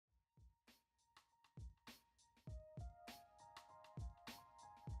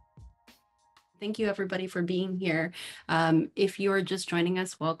Thank you everybody for being here. If you're just joining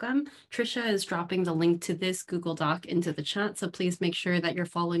us, welcome. Trisha is dropping the link to this Google Doc into the chat, so please make sure that you're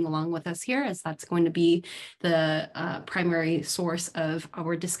following along with us here, as that's going to be the primary source of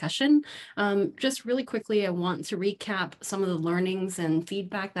our discussion. Just really quickly, I want to recap some of the learnings and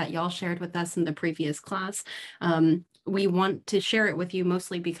feedback that y'all shared with us in the previous class. We want to share it with you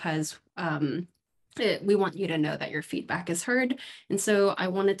mostly because we want you to know that your feedback is heard. And so I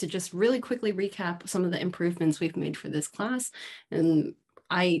wanted to just really quickly recap some of the improvements we've made for this class. And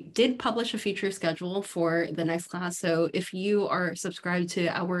I did publish a feature schedule for the next class. So if you are subscribed to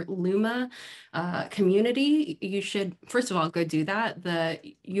our Luma community, you should, first of all, go do that. The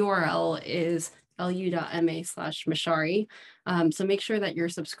URL is lu.ma/Mochary. So make sure that you're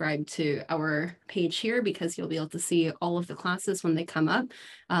subscribed to our page here, because you'll be able to see all of the classes when they come up.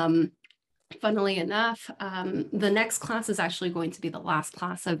 Funnily enough, the next class is actually going to be the last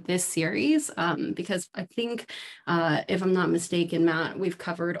class of this series, because I think, if I'm not mistaken, Matt, we've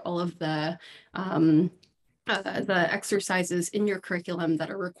covered all of the exercises in your curriculum that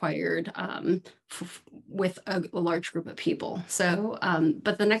are required with a large group of people. So,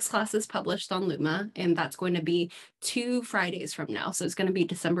 but the next class is published on Luma, and that's going to be 2 Fridays from now. So it's going to be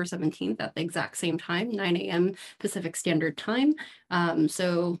December 17th at the exact same time, 9 a.m. Pacific Standard Time.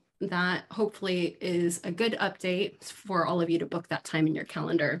 So that hopefully is a good update for all of you to book that time in your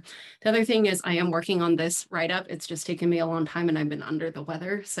calendar. The other thing is I am working on this write-up. It's just taken me a long time and I've been under the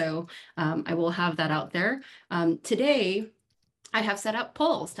weather. So I will have that out there. Today, I have set up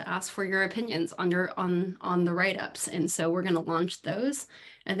polls to ask for your opinions on the write-ups. And so we're going to launch those.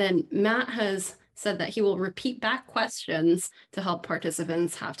 And then Matt has said that he will repeat back questions to help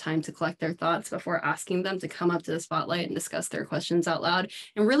participants have time to collect their thoughts before asking them to come up to the spotlight and discuss their questions out loud.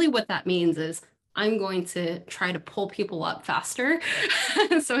 And really what that means is I'm going to try to pull people up faster.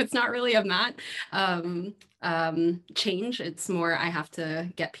 So it's not really a Matt change. It's more I have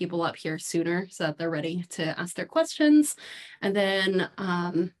to get people up here sooner so that they're ready to ask their questions. And then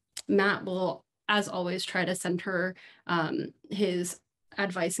Matt will, as always, try to center his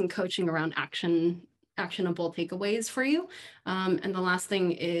advice and coaching around actionable takeaways for you. And the last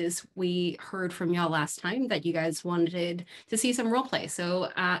thing is we heard from y'all last time that you guys wanted to see some role play. So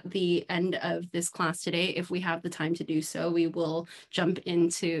at the end of this class today, if we have the time to do so, we will jump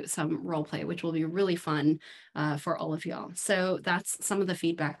into some role play, which will be really fun for all of y'all. So that's some of the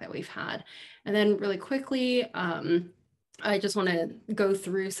feedback that we've had. And then really quickly, I just want to go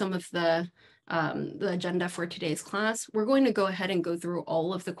through some of the agenda for today's class. We're going to go ahead and go through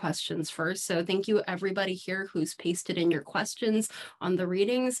all of the questions first. So thank you everybody here who's pasted in your questions on the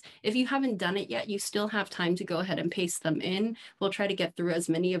readings. If you haven't done it yet, you still have time to go ahead and paste them in. We'll try to get through as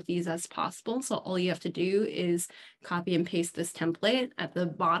many of these as possible. So all you have to do is copy and paste this template at the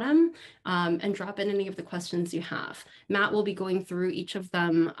bottom and drop in any of the questions you have. Matt will be going through each of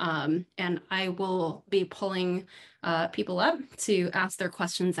them, and I will be pulling people up to ask their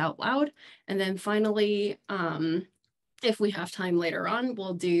questions out loud. And then finally, if we have time later on,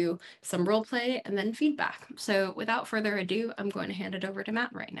 we'll do some role play and then feedback. So without further ado, I'm going to hand it over to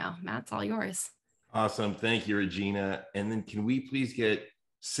Matt right now. Matt, it's all yours. Awesome. Thank you, Regina. And then can we please get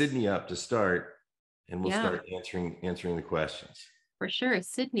Sydney up to start, and we'll start answering the questions. For sure.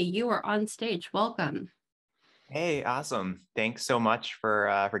 Sydney, you are on stage. Welcome. Hey, awesome. Thanks so much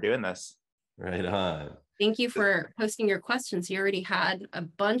for doing this. Right on. Thank you for posting your questions. You already had a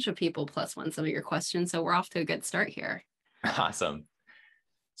bunch of people plus one some of your questions, so we're off to a good start here. Awesome.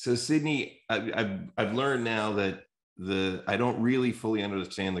 So Sydney, I've learned now that I don't really fully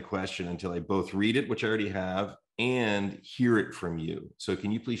understand the question until I both read it, which I already have, and hear it from you. So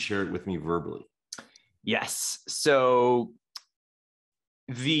can you please share it with me verbally? Yes. So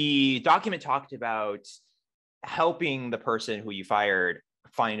the document talked about helping the person who you fired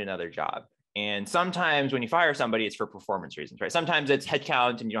find another job. And sometimes when you fire somebody, it's for performance reasons, right? Sometimes it's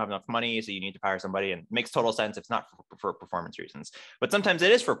headcount and you don't have enough money, so you need to fire somebody, and it makes total sense if it's not for performance reasons. But sometimes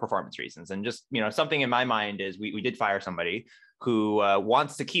it is for performance reasons. And just, something in my mind is we did fire somebody who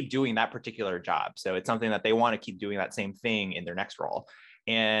wants to keep doing that particular job. So it's something that they want to keep doing that same thing in their next role.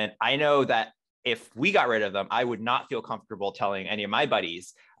 And I know that if we got rid of them, I would not feel comfortable telling any of my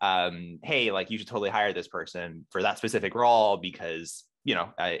buddies, hey, like you should totally hire this person for that specific role because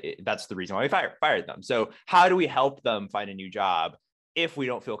that's the reason why we fired them. So how do we help them find a new job if we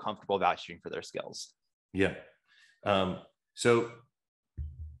don't feel comfortable vouching for their skills? Yeah. So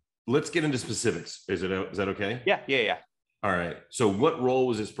let's get into specifics. Is that okay? Yeah. All right. So what role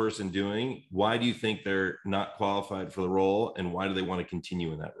was this person doing? Why do you think they're not qualified for the role? And why do they want to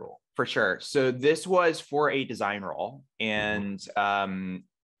continue in that role? For sure. So this was for a design role. And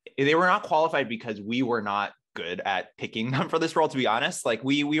they were not qualified because we were not good at picking them for this role, to be honest. Like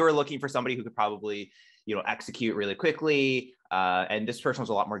we were looking for somebody who could probably, execute really quickly. And this person was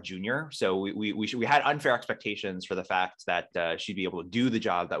a lot more junior. So we had unfair expectations for the fact that she'd be able to do the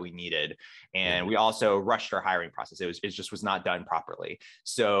job that we needed. And we also rushed our hiring process. It just was not done properly.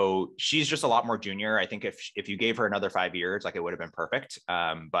 So she's just a lot more junior. I think if you gave her another 5 years, like it would have been perfect.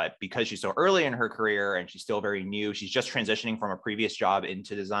 But because she's so early in her career and she's still very new, she's just transitioning from a previous job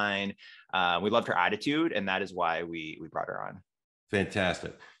into design. We loved her attitude, and that is why we brought her on.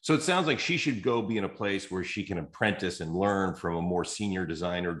 Fantastic. So it sounds like she should go be in a place where she can apprentice and learn from a more senior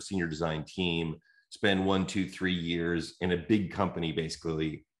designer, senior design team, spend 1, 2, 3 years in a big company,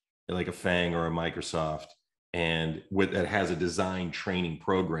 basically like a FANG or a Microsoft, and that has a design training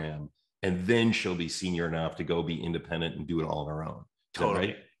program. And then she'll be senior enough to go be independent and do it all on her own. Is totally.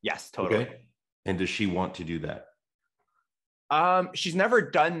 Right? Yes, totally. Okay. And does she want to do that? She's never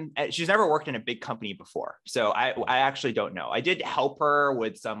worked in a big company before. So I actually don't know. I did help her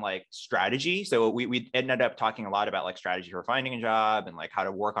with some like strategy. So we ended up talking a lot about like strategy for finding a job and like how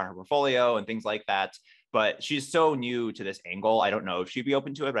to work on her portfolio and things like that. But she's so new to this angle. I don't know if she'd be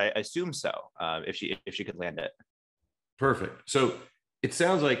open to it, but I assume so, if she could land it. Perfect. So it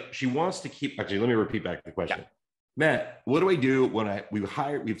sounds like she wants to keep, actually, let me repeat back the question. Yeah. Matt, what do I do when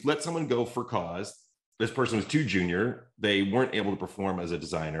we've let someone go for cause? This person was too junior. They weren't able to perform as a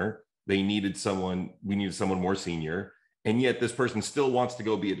designer. We needed someone more senior. And yet this person still wants to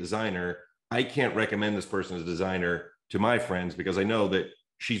go be a designer. I can't recommend this person as a designer to my friends because I know that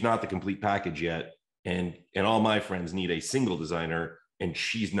she's not the complete package yet. And all my friends need a single designer, and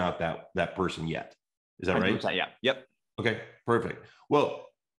she's not that person yet. Is that right? Yeah. Yep. Okay, perfect. Well,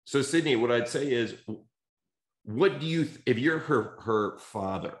 so Sydney, what I'd say is, what do you, if you're her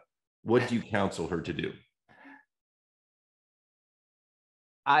father, what do you counsel her to do?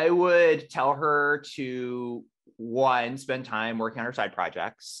 I would tell her to, one, spend time working on her side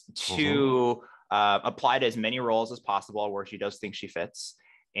projects, two, apply to as many roles as possible where she does think she fits.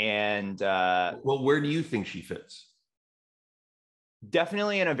 And well, where do you think she fits?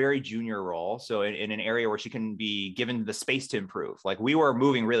 Definitely in a very junior role. So in an area where she can be given the space to improve. Like we were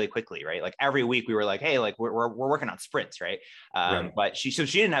moving really quickly, right? Like every week we were like, hey, like we're working on sprints, right? Right. But she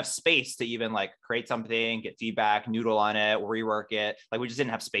didn't have space to even like create something, get feedback, noodle on it, rework it. Like we just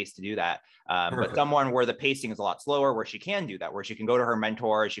didn't have space to do that. But someone where the pacing is a lot slower, where she can do that, where she can go to her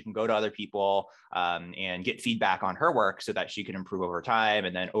mentors, she can go to other people and get feedback on her work so that she can improve over time.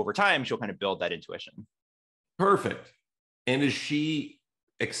 And then over time, she'll kind of build that intuition. Perfect. And is she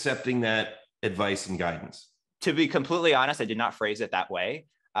accepting that advice and guidance? To be completely honest, I did not phrase it that way.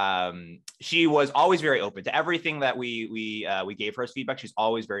 She was always very open to everything that we gave her as feedback. She's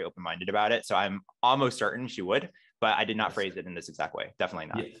always very open-minded about it. So I'm almost certain she would, but I did not phrase it in this exact way. Definitely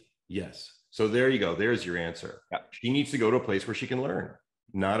not. Yes. So there you go. There's your answer. Yep. She needs to go to a place where she can learn,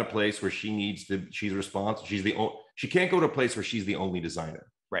 not a place where she's responsible. She can't go to a place where she's the only designer.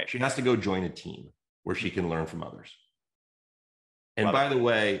 Right. She has to go join a team where she can learn from others. And by the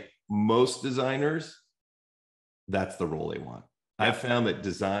way, most designers, that's the role they want. Yeah. I've found that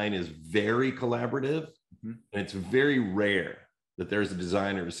design is very collaborative, and it's very rare that there's a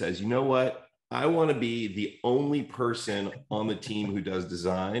designer who says, you know what, I want to be the only person on the team who does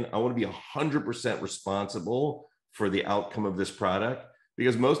design. I want to be 100% responsible for the outcome of this product,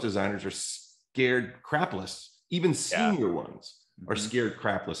 because most designers are scared crapless. Even senior ones are scared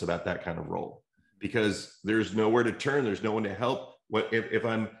crapless about that kind of role, because there's nowhere to turn. There's no one to help. If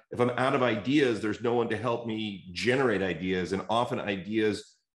I'm out of ideas, there's no one to help me generate ideas. And often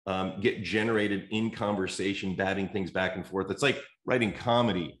ideas get generated in conversation, batting things back and forth. It's like writing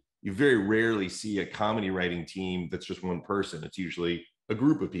comedy. You very rarely see a comedy writing team that's just one person. It's usually a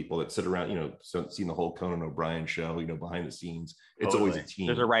group of people that sit around, seen the whole Conan O'Brien show, behind the scenes. It's always a team.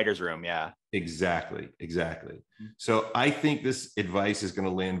 There's a writer's room. Yeah. Exactly. So I think this advice is going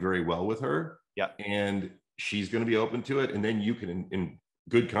to land very well with her. Yeah. And she's going to be open to it. And then you can, in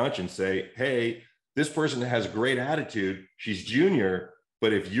good conscience, say, hey, this person has great attitude. She's junior,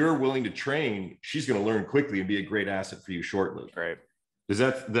 but if you're willing to train, she's going to learn quickly and be a great asset for you shortly. Right. Does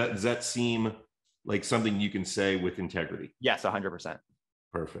that seem like something you can say with integrity? Yes, 100%.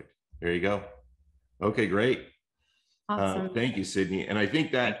 Perfect. There you go. Okay, great. Awesome. Thank you, Sydney. And I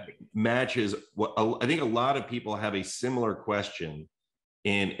think that matches what I think a lot of people have a similar question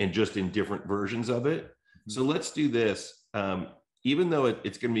and just in different versions of it. So let's do this. Even though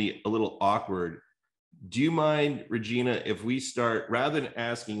it's going to be a little awkward, do you mind, Regina, if we start, rather than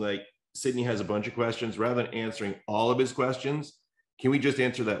asking, like Sydney has a bunch of questions, rather than answering all of his questions, can we just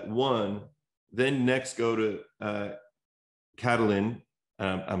answer that one, then next go to Catalin,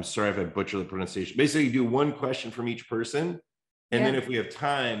 I'm sorry if I butcher the pronunciation. Basically, do one question from each person. And then if we have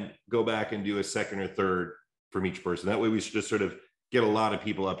time, go back and do a second or third from each person. That way we should just sort of get a lot of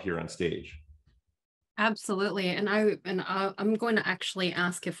people up here on stage. Absolutely. And I'm going to actually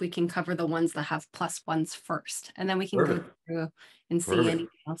ask if we can cover the ones that have +1s first, and then we can go through and see anything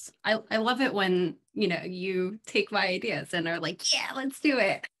else. I love it when, you take my ideas and are like, yeah, let's do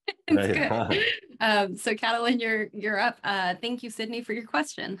it. It's good. So Catalin, you're up. Thank you, Sydney, for your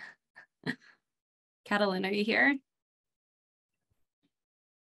question. Catalin, are you here?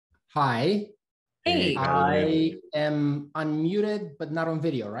 Hi. Hey. I am unmuted, but not on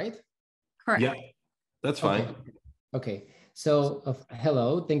video, right? Correct. Yeah, that's fine. Okay. So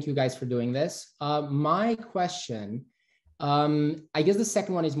hello, thank you guys for doing this. My question, I guess the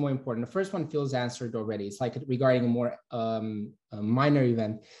second one is more important. The first one feels answered already. It's like regarding a more a minor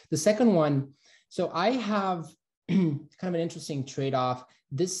event. The second one, so I have kind of an interesting trade-off.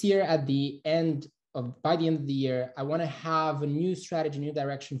 This year by the end of the year, I want to have a new strategy, new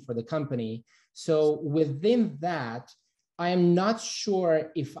direction for the company. So within that, I am not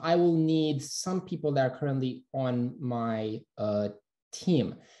sure if I will need some people that are currently on my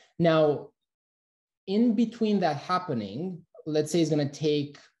team. Now, in between that happening, let's say it's going to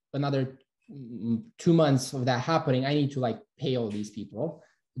take another 2 months of that happening. I need to pay all these people.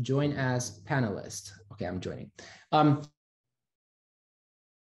 Join as panelist. Okay, I'm joining.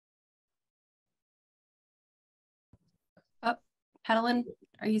 Catalin,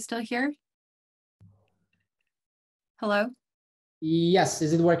 are you still here? Hello? Yes,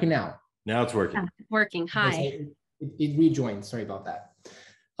 is it working now? Now it's working. Working. Hi. It rejoined. Sorry about that.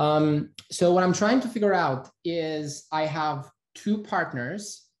 So what I'm trying to figure out is I have 2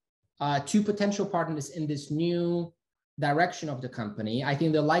 partners, 2 potential partners in this new direction of the company. I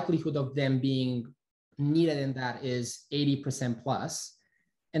think the likelihood of them being needed in that is 80% plus.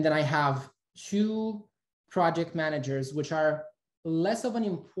 And then I have 2 project managers, which are less of an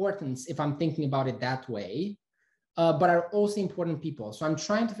importance if I'm thinking about it that way, but are also important people. So I'm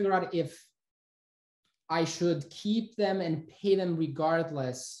trying to figure out if I should keep them and pay them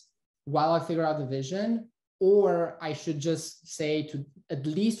regardless while I figure out the vision, or I should just say to at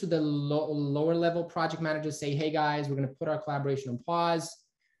least to the lower level project managers, say, hey guys, we're going to put our collaboration on pause.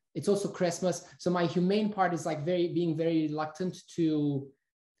 It's also Christmas. So my humane part is being very reluctant to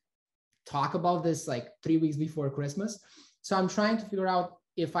talk about this 3 weeks before Christmas. So I'm trying to figure out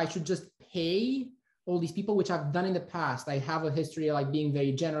if I should just pay all these people, which I've done in the past. I have a history of being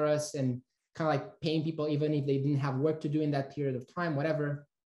very generous and kind of paying people even if they didn't have work to do in that period of time, whatever.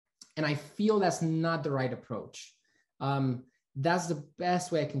 And I feel that's not the right approach. That's the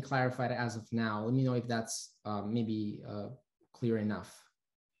best way I can clarify it as of now. Let me know if that's maybe clear enough.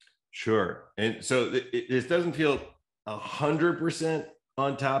 Sure. And so this doesn't feel 100%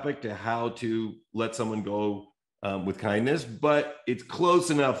 on topic to how to let someone go with kindness, but it's close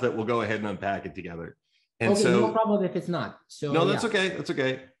enough that we'll go ahead and unpack it together. And okay, so no problem if it's not. So no, that's okay. That's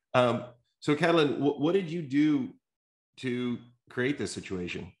okay. So Catalin, what did you do to create this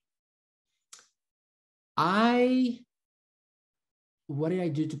situation? What did I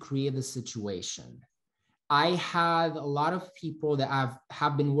do to create the situation? I had a lot of people that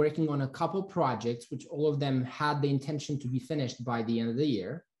have been working on a couple projects, which all of them had the intention to be finished by the end of the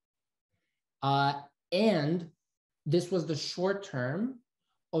year. And this was the short term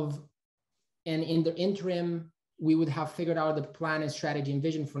and in the interim, we would have figured out the plan and strategy and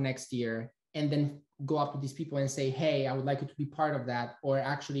vision for next year, and then go up to these people and say, hey, I would like you to be part of that. Or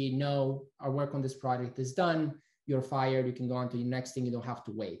actually, no, our work on this project is done. You're fired. You can go on to the next thing. You don't have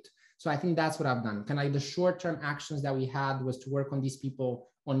to wait. So I think that's what I've done. The short-term actions that we had was to work on these people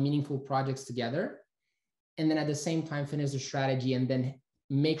on meaningful projects together. And then at the same time, finish the strategy and then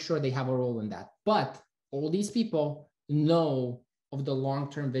make sure they have a role in that. But all these people know of the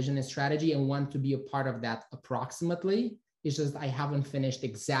long-term vision and strategy and want to be a part of that approximately. It's just I haven't finished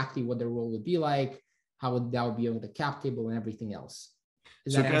exactly what their role would be like, how that would be on the cap table and everything else.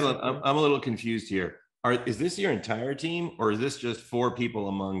 So Catalin, I'm a little confused here. Is this your entire team, or is this just 4 people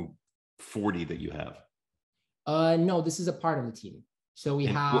among 40 that you have? No, this is a part of the team. So we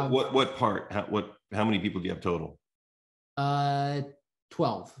have what part? How many people do you have total?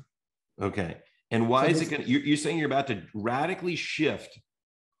 12. Okay. And why is it going to, you're saying you're about to radically shift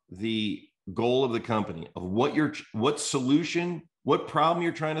the goal of the company of what solution, what problem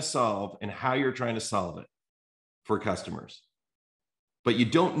you're trying to solve and how you're trying to solve it for customers. But you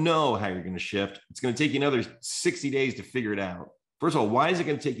don't know how you're going to shift. It's going to take you another 60 days to figure it out. First of all, why is it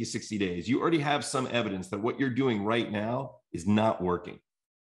going to take you 60 days? You already have some evidence that what you're doing right now is not working.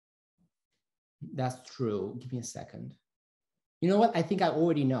 That's true. Give me a second. You know what? I think I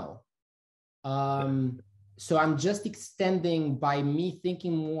already know. So I'm just extending, by me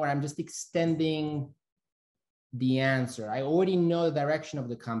thinking more, I'm just extending the answer. I already know the direction of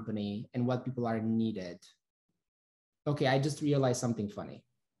the company and what people are needed. Okay, I just realized something funny.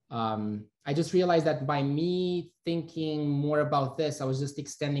 I just realized that by me thinking more about this, I was just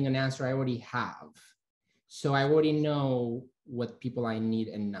extending an answer I already have. So I already know what people I need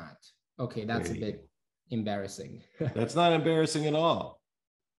and not. Okay, that's a bit embarrassing. That's not embarrassing at all.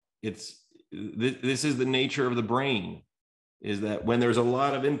 This is the nature of the brain, is that when there's a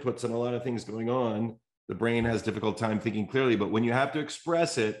lot of inputs and a lot of things going on, the brain has difficult time thinking clearly. But when you have to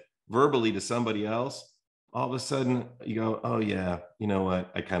express it verbally to somebody else, all of a sudden you go, oh yeah, you know what?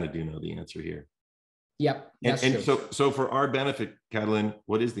 I kind of do know the answer here. Yep, that's and true. so for our benefit, Catalin,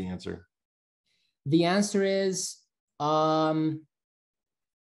 what is the answer? The answer is, I'm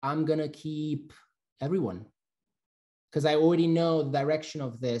gonna keep everyone, because I already know the direction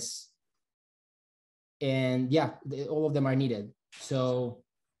of this. And yeah, all of them are needed. So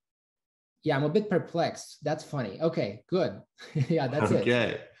yeah, I'm a bit perplexed. That's funny. Okay, good. Yeah, that's it.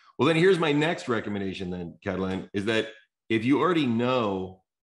 Okay. Well, then here's my next recommendation then, Catalin, is that if you already know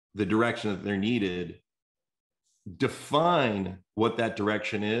the direction that they're needed, define what that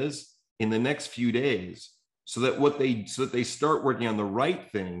direction is in the next few days so that they start working on the right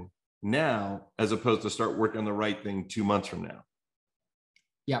thing now, as opposed to start working on the right thing 2 months from now.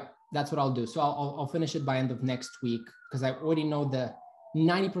 Yeah, that's what I'll do. So I'll finish it by end of next week, because I already know the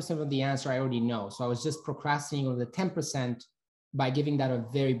 90% of the answer I already know. So I was just procrastinating on the 10% by giving that a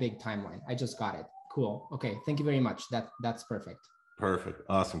very big timeline. I just got it. Cool. Okay. Thank you very much. That's perfect. Perfect.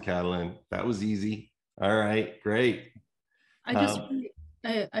 Awesome, Catalin. That was easy. All right, great.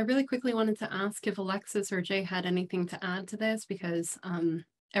 I really quickly wanted to ask if Alexis or Jay had anything to add to this, because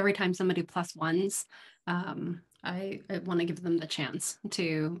every time somebody plus ones, I want to give them the chance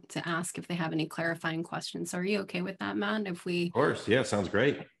to ask if they have any clarifying questions. So are you okay with that, Matt? Of course. Yeah, sounds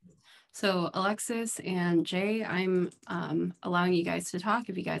great. So Alexis and Jay, I'm allowing you guys to talk.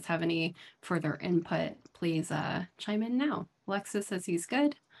 If you guys have any further input, please chime in now. Alexis says he's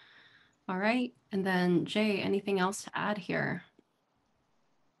good. All right. And then Jay, anything else to add here?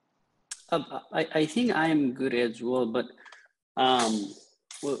 I think I'm good as well, but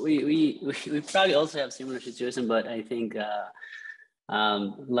we probably also have similar situation, but I think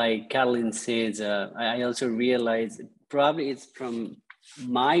like Catalin says, I also realize probably it's from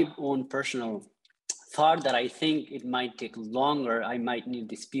my own personal thought that I think it might take longer. I might need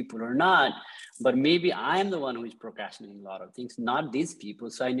these people or not, but maybe I'm the one who is procrastinating a lot of things, not these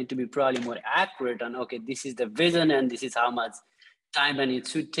people. So I need to be probably more accurate on, okay, this is the vision and this is how much time and it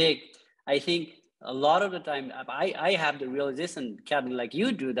should take. I think a lot of the time I have the realization, Captain, like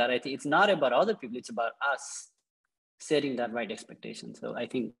you do, that I think it's not about other people, it's about us setting that right expectation. So I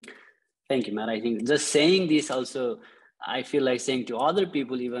think, thank you, Matt. I think just saying this also, I feel like saying to other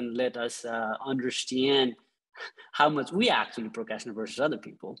people, even let us understand how much we actually procrastinate versus other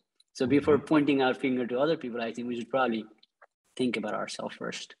people. So before pointing our finger to other people, I think we should probably think about ourselves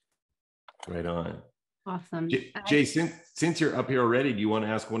first. Right on. Awesome. Jay, since you're up here already, do you want to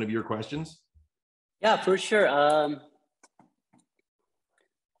ask one of your questions? Yeah, for sure.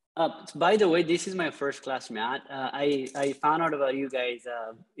 By the way, this is my first class, Matt. I found out about you guys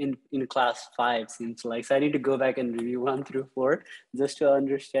in class 5, seems like. So I need to go back and review 1 through 4 just to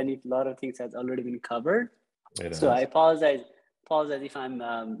understand if a lot of things has already been covered. So I apologize if I'm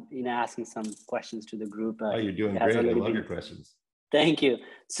asking some questions to the group. Oh, you're doing great. I love your questions. Thank you.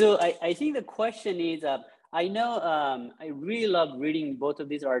 So I think the question is, I know I really love reading both of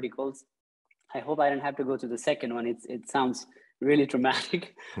these articles. I hope I don't have to go to the second one. It sounds really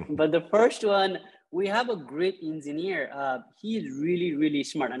dramatic. But the first one, we have a great engineer. He's really, really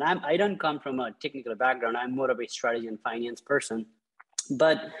smart. And I don't come from a technical background. I'm more of a strategy and finance person.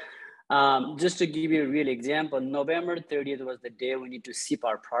 But just to give you a real example, November 30th was the day we need to ship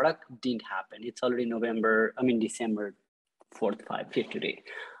our product. Didn't happen. It's already December 4th, 5th today.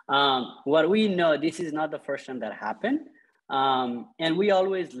 What we know, this is not the first time that happened. And we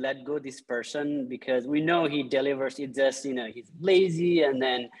always let go this person because we know he delivers. It just, he's lazy. And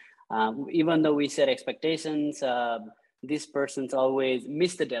then even though we set expectations, this person's always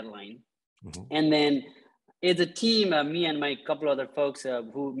missed the deadline. And then as a team, me and my couple other folks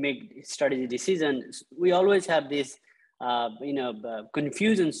who make strategy decisions, we always have this,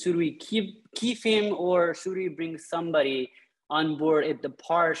 confusion. Should we keep him or should we bring somebody on board at the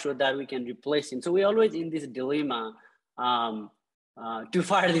part so that we can replace him? So we always in this dilemma. to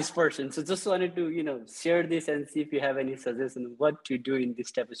fire this person. So just wanted to, share this and see if you have any suggestion what to do in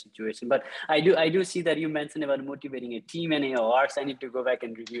this type of situation. But I do see that you mentioned about motivating a team and AORs. I need to go back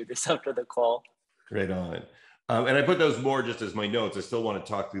and review this after the call. Right on. And I put those more just as my notes. I still want to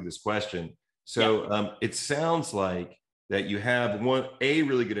talk through this question. So it sounds like that you have a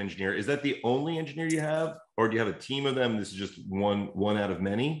really good engineer. Is that the only engineer you have, or do you have a team of them? This is just one out of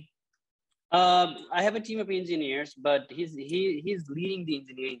many? I have a team of engineers, but he's leading the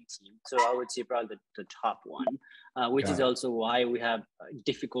engineering team. So I would say probably the top one, which is also why we have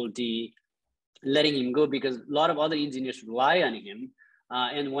difficulty letting him go, because a lot of other engineers rely on him.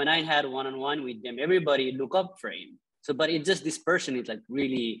 And when I had one-on-one with them, everybody look up for him. So, but it's just this person is like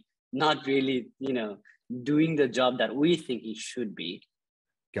really not really, doing the job that we think he should be.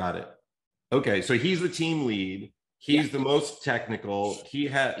 Got it. Okay, so he's the team lead. He's the most technical.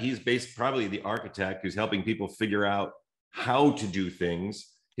 He's probably the architect who's helping people figure out how to do things.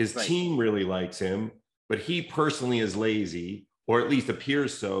 His team really likes him, but he personally is lazy, or at least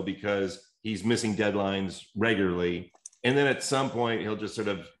appears so, because he's missing deadlines regularly. And then at some point, he'll just sort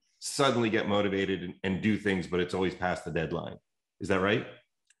of suddenly get motivated and do things, but it's always past the deadline. Is that right?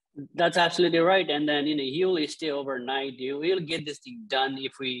 That's absolutely right. And then, he'll stay overnight. He'll get this thing done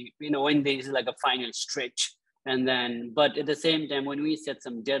if we, when there's like a final stretch. And then, but at the same time, when we set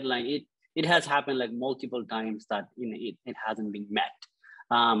some deadline, it has happened like multiple times that, it hasn't been met.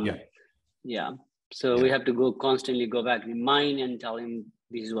 So we have to constantly go back, remind and tell him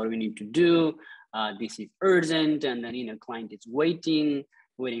this is what we need to do. This is urgent. And then, client is waiting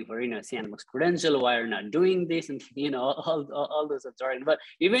for, Sandbox credential, why are not doing this? And, all those are starting. But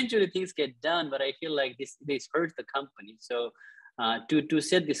eventually things get done, but I feel like this hurts the company. So to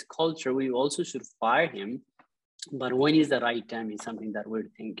set this culture, we also should fire him. But when is the right time is something that we're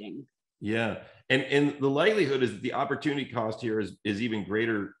thinking. Yeah. And the likelihood is that the opportunity cost here is even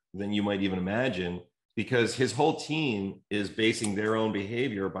greater than you might even imagine, because his whole team is basing their own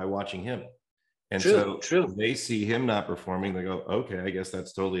behavior by watching him. And so they see him not performing, they go, okay, I guess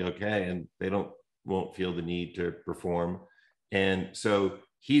that's totally okay. And they won't feel the need to perform. And so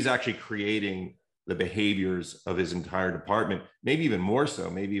he's actually creating the behaviors of his entire department, maybe even more so,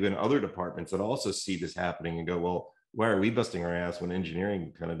 maybe even other departments that also see this happening and go, well, why are we busting our ass when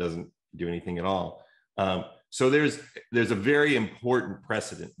engineering kind of doesn't do anything at all? So there's a very important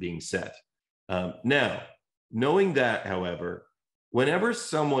precedent being set. Now, knowing that, however, whenever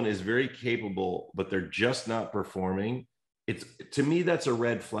someone is very capable, but they're just not performing, to me, that's a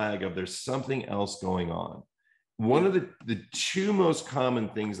red flag of there's something else going on. One of the two most common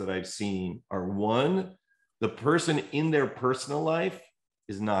things that I've seen are, one, the person in their personal life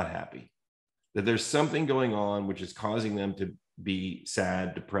is not happy, that there's something going on which is causing them to be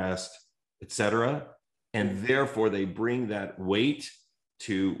sad, depressed, etc. And therefore they bring that weight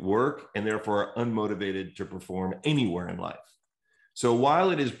to work and therefore are unmotivated to perform anywhere in life. So while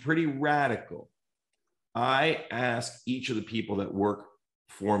it is pretty radical, I ask each of the people that work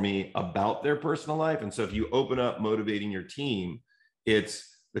for me about their personal life. And so if you open up motivating your team,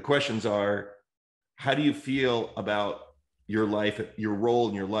 the questions are, how do you feel about your life, your role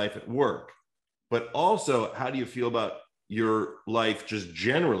in your life at work? But also, how do you feel about your life just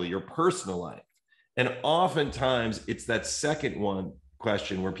generally, your personal life? And oftentimes it's that second one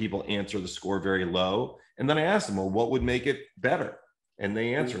question where people answer the score very low. And then I ask them, well, what would make it better? And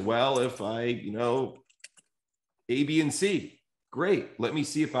they answer, well, if I, A, B, and C. Great. Let me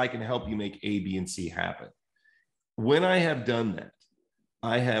see if I can help you make A, B, and C happen. When I have done that,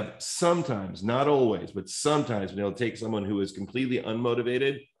 I have sometimes, not always, but sometimes been able to take someone who is completely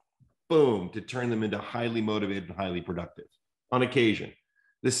unmotivated, boom, to turn them into highly motivated and highly productive on occasion.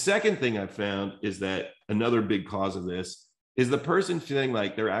 The second thing I've found is that another big cause of this is the person feeling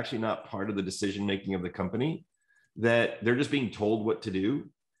like they're actually not part of the decision-making of the company, that they're just being told what to do.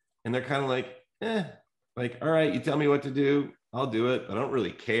 And they're kind of like, all right, you tell me what to do, I'll do it. I don't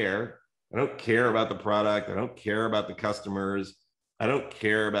really care. I don't care about the product. I don't care about the customers. I don't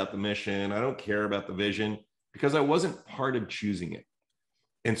care about the mission. I don't care about the vision, because I wasn't part of choosing it.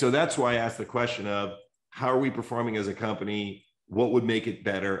 And so that's why I asked the question of, how are we performing as a company? What would make it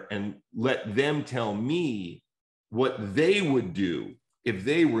better? And let them tell me what they would do if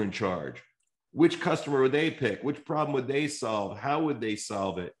they were in charge. Which customer would they pick? Which problem would they solve? How would they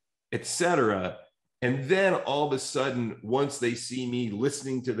solve it? Etc. And then all of a sudden, once they see me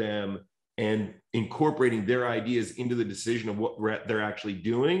listening to them and incorporating their ideas into the decision of what they're actually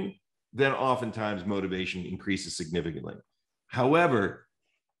doing, then oftentimes motivation increases significantly. However,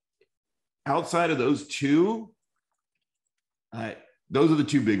 outside of those two, those are the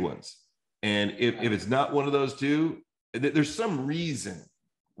two big ones. And if it's not one of those two, there's some reason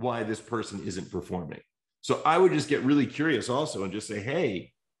why this person isn't performing. So I would just get really curious also and just say,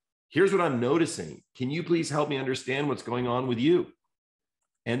 hey, here's what I'm noticing. Can you please help me understand what's going on with you?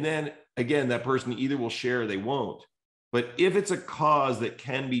 And then again, that person either will share or they won't. But if it's a cause that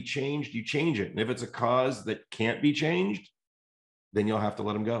can be changed, you change it. And if it's a cause that can't be changed, then you'll have to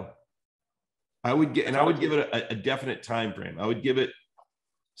let them go. I would give it a definite time frame. I would give it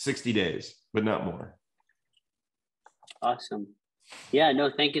 60 days, but not more. Awesome. Yeah, no,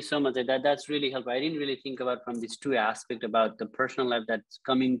 thank you so much. That's really helpful. I didn't really think about from these two aspects about the personal life that's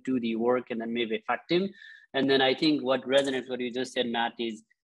coming to the work and then maybe affect him. And then I think what resonates, what you just said, Matt, is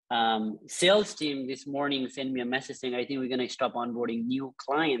sales team this morning sent me a message saying, I think we're going to stop onboarding new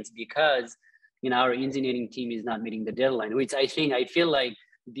clients because, our engineering team is not meeting the deadline, which I feel like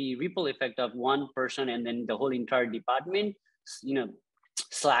the ripple effect of one person and then the whole entire department,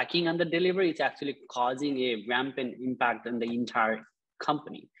 slacking on the delivery, it's actually causing a rampant impact on the entire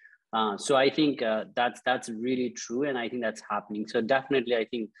company. So I think that's really true, and I think that's happening. So definitely, I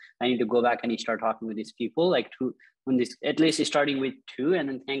think I need to go back and start talking with these people, like on this, at least starting with 2, and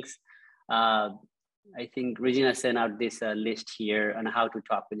then thanks. I think Regina sent out this list here on how to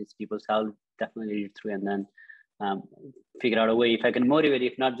talk with these people. So I'll definitely read through and then figure out a way if I can motivate,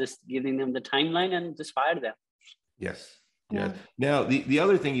 if not just giving them the timeline and just fire them. Yes. Yeah. Now, the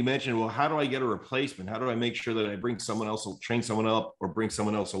other thing you mentioned, well, how do I get a replacement? How do I make sure that I bring someone else, train someone up, or bring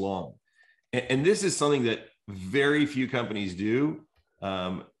someone else along? And this is something that very few companies do.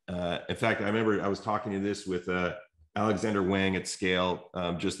 In fact, I remember I was talking to this with Alexander Wang at Scale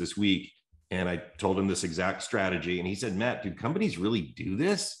just this week, and I told him this exact strategy. And he said, Matt, do companies really do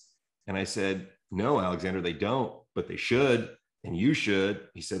this? And I said, no, Alexander, they don't, but they should, and you should.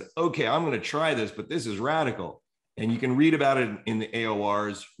 He said, okay, I'm going to try this, but this is radical. And you can read about it in the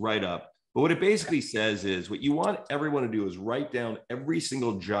AOR's write-up. But what it basically says is what you want everyone to do is write down every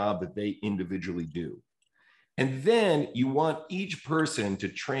single job that they individually do. And then you want each person to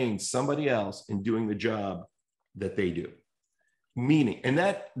train somebody else in doing the job that they do. Meaning, and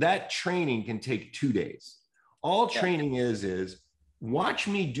that training can take 2 days. All training is watch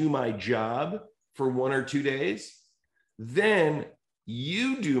me do my job for 1 or 2 days. Then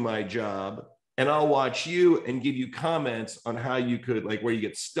you do my job, and I'll watch you and give you comments on how you could, like where you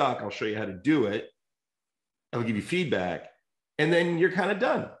get stuck. I'll show you how to do it. I'll give you feedback. And then you're kind of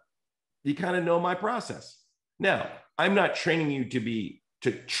done. You kind of know my process. Now, I'm not training you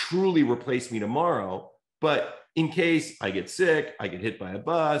to truly replace me tomorrow, but in case I get sick, I get hit by a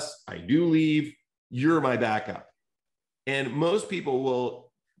bus, I do leave, you're my backup. And most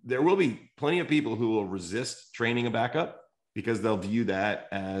people there will be plenty of people who will resist training a backup because they'll view that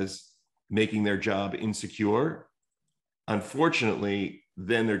as making their job insecure. Unfortunately,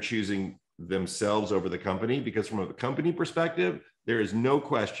 then they're choosing themselves over the company, because from a company perspective, there is no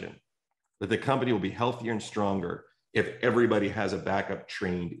question that the company will be healthier and stronger if everybody has a backup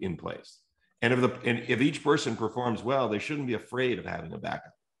trained in place. And if each person performs well, they shouldn't be afraid of having a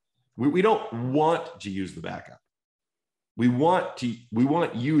backup. We don't want to use the backup. We want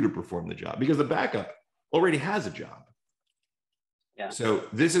you to perform the job because the backup already has a job. Yeah. So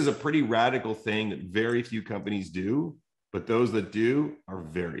this is a pretty radical thing that very few companies do, but those that do are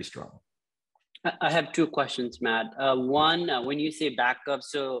very strong. I have 2 questions, Matt. One, when you say backup,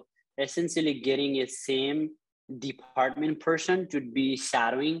 so essentially getting a same department person to be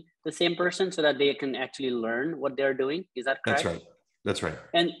shadowing the same person so that they can actually learn what they're doing. Is that correct? That's right.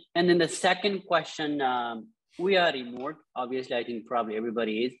 And then the second question, we are remote. Obviously, I think probably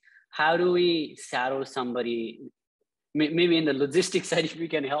everybody is. How do we shadow somebody? Maybe in the logistics side, if you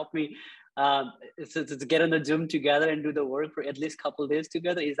can help me, so to get on the Zoom together and do the work for at least a couple of days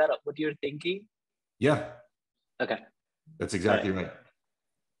together. Is that what you're thinking? Yeah. Okay. That's exactly right.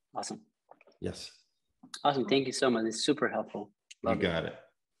 Awesome. Yes. Awesome. Thank you so much. It's super helpful. You got it.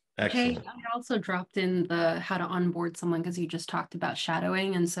 Excellent. Jay, I also dropped in the how to onboard someone because you just talked about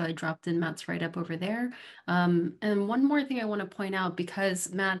shadowing. And so I dropped in Matt's write-up over there. And one more thing I want to point out,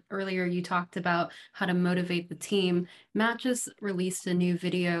 because Matt, earlier you talked about how to motivate the team. Matt just released a new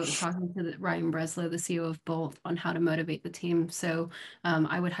video talking to Ryan Breslow, the CEO of Bolt, on how to motivate the team. So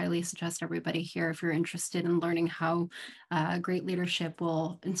I would highly suggest everybody here, if you're interested in learning how great leadership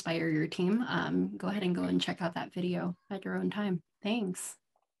will inspire your team, go ahead and go and check out that video at your own time. Thanks.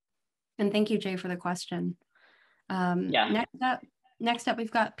 And thank you, Jay, for the question. Next up, we've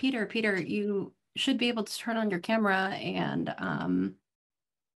got Peter. Peter, you should be able to turn on your camera and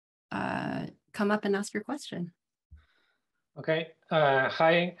come up and ask your question. Okay.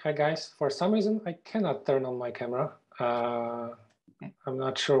 Hi, guys. For some reason, I cannot turn on my camera. I'm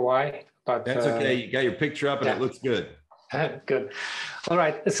not sure why, but that's okay. You got your picture up and yeah. it looks good. Good. All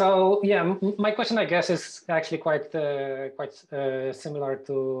right. So yeah, my question, I guess, is actually quite similar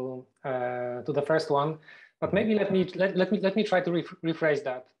to the first one, but maybe let me try to rephrase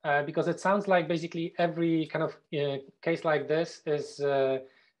that because it sounds like basically every kind of case like this is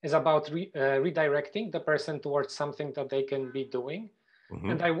about redirecting the person towards something that they can be doing.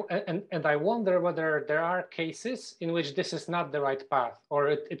 And I wonder whether there are cases in which this is not the right path, or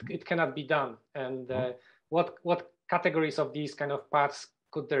it cannot be done, and what categories of these kind of paths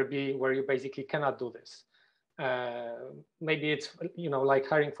could there be where you basically cannot do this? Maybe it's like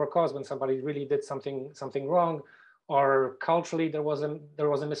hiring for cause when somebody really did something wrong, or culturally there was a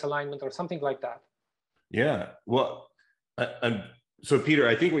misalignment or something like that. Yeah. Well, so Peter,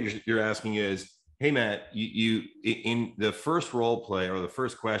 I think what you're asking is, hey Matt, you in the first role play or the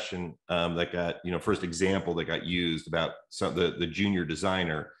first question that got first example that got used about the junior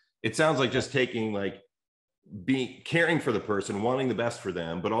designer, it sounds like just taking like caring for the person, wanting the best for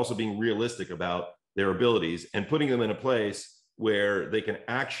them, but also being realistic about their abilities and putting them in a place where they can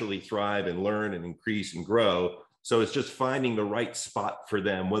actually thrive and learn and increase and grow. So it's just finding the right spot for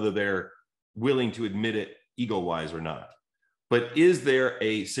them, whether they're willing to admit it ego-wise or not. But is there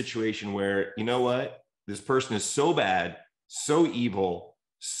a situation where, you know what, this person is so bad, so evil,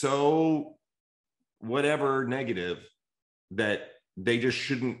 so whatever negative that they just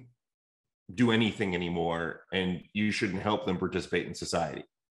shouldn't do anything anymore, and you shouldn't help them participate in society?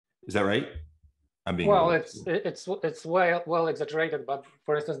 Is that right? I'm being well. It's well exaggerated, but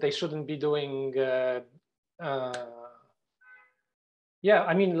for instance, they shouldn't be doing. Yeah,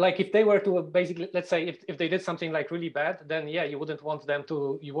 I mean, like if they were to basically, let's say, if they did something like really bad, then yeah, you wouldn't want them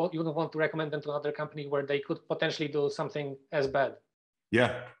to. You wouldn't want to recommend them to another company where they could potentially do something as bad.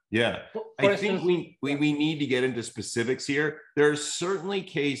 Yeah, yeah. I think we need to get into specifics here. There are certainly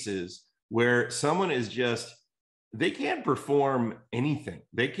cases where someone is just, they can't perform anything.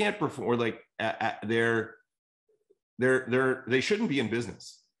 They can't perform, like they shouldn't be in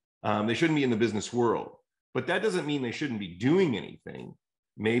business. They shouldn't be in the business world, but that doesn't mean they shouldn't be doing anything.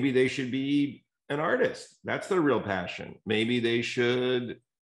 Maybe they should be an artist. That's their real passion. Maybe they should,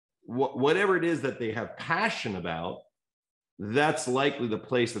 whatever it is that they have passion about, that's likely the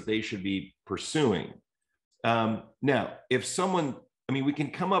place that they should be pursuing. Now, if someone, I mean, we can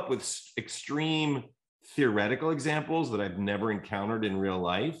come up with extreme theoretical examples that I've never encountered in real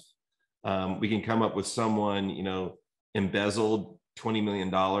life. We can come up with someone, embezzled $20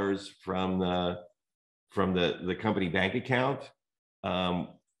 million from the company bank account.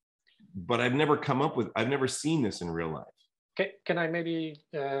 But I've never seen this in real life. Can I maybe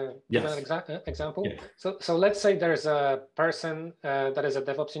give an example? Yeah. So let's say there's a person that is a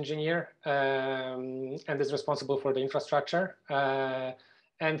DevOps engineer and is responsible for the infrastructure.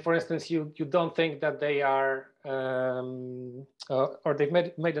 And for instance, you don't think that they are, or they've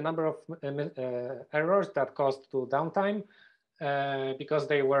made a number of errors that caused to downtime because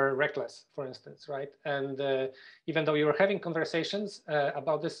they were reckless, for instance, right? And even though you were having conversations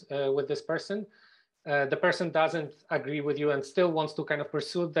about this with this person, the person doesn't agree with you and still wants to kind of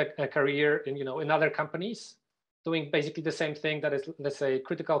pursue the career in other companies, doing basically the same thing that is, let's say,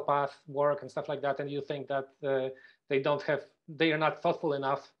 critical path work and stuff like that. And you think that they are not thoughtful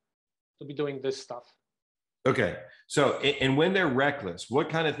enough to be doing this stuff. Okay. So, and when they're reckless, what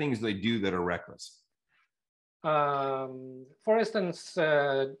kind of things do they do that are reckless? For instance,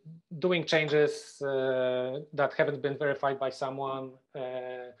 doing changes that haven't been verified by someone,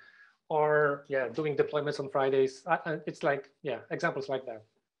 or doing deployments on Fridays. It's like, examples like that.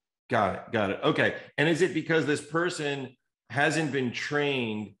 Got it. Okay. And is it because this person hasn't been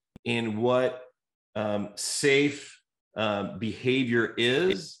trained in what safe behavior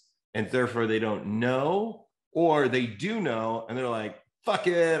is, and therefore they don't know, or they do know and they're like, fuck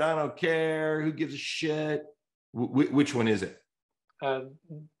it, I don't care, who gives a shit? Which one is it?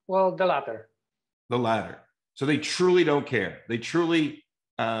 Well, the latter. The latter. So they truly don't care. They truly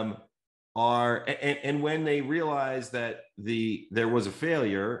are, and when they realize that there was a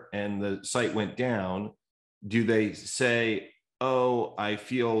failure and the site went down, do they say, oh, I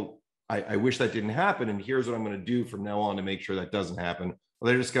wish that didn't happen, and here's what I'm going to do from now on to make sure that doesn't happen? Or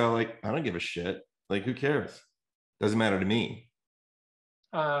they just go like, I don't give a shit. Like, who cares? Doesn't matter to me.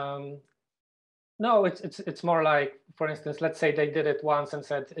 No, it's more like, for instance, let's say they did it once and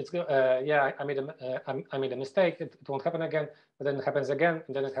said, I made a mistake. It won't happen again. But then it happens again,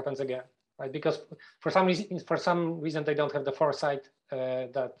 and then it happens again, right? Because for some reason they don't have the foresight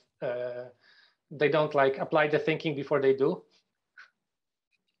that they don't like apply the thinking before they do.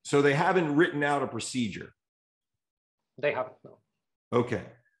 So they haven't written out a procedure. They haven't, no. Okay.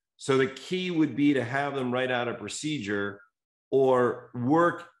 So the key would be to have them write out a procedure or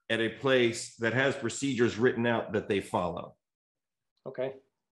work at a place that has procedures written out that they follow. Okay.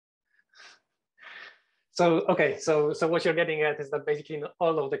 So, okay, so what you're getting at is that basically in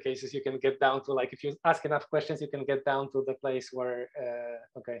all of the cases, you can get down to, like, if you ask enough questions, you can get down to the place where,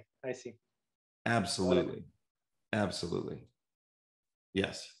 okay, I see. Absolutely. Absolutely.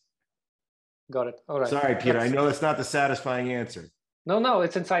 Yes. Got it. All right. Sorry, Peter. I know that's not the satisfying answer. No,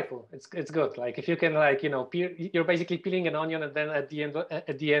 it's insightful. It's good. Like, if you can, like, you know, you're basically peeling an onion, and then at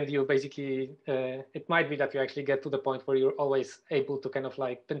the end, you basically, it might be that you actually get to the point where you're always able to kind of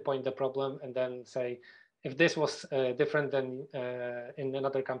like pinpoint the problem and then say, if this was different than in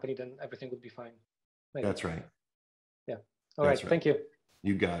another company, then everything would be fine. Maybe. That's right. Yeah. All right. Thank you.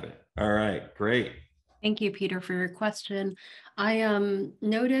 You got it. All right. Great. Thank you, Peter, for your question. I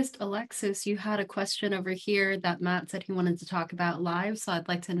noticed, Alexis, you had a question over here that Matt said he wanted to talk about live. So I'd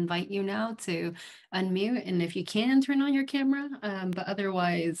like to invite you now to unmute. And if you can, turn on your camera. But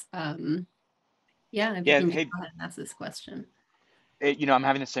otherwise, yeah, if you can hey, go ahead and ask this question. you know, I'm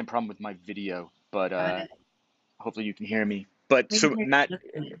having the same problem with my video, but hopefully you can hear me. But We so can hear you Matt, just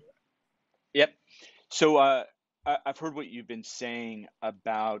fine. yep. So I've heard what you've been saying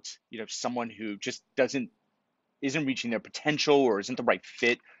about, you know, someone who just isn't reaching their potential or isn't the right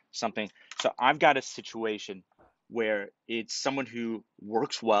fit, something. So I've got a situation where it's someone who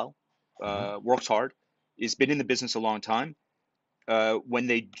works well, works hard, has been in the business a long time. When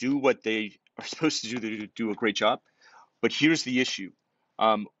they do what they are supposed to do, they do a great job. But here's the issue.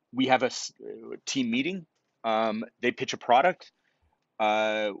 We have a team meeting. They pitch a product.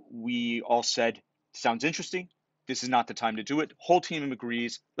 We all said, sounds interesting. This is not the time to do it. Whole team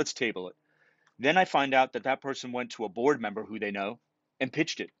agrees. Let's table it. Then I find out that that person went to a board member who they know and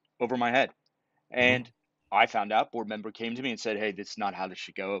pitched it over my head. And I found out, board member came to me and said, hey, this is not how this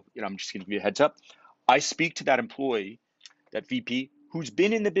should go. You know, I'm just going to give you a heads up. I speak to that employee, that VP, who's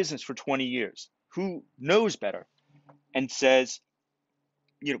been in the business for 20 years, who knows better, and says,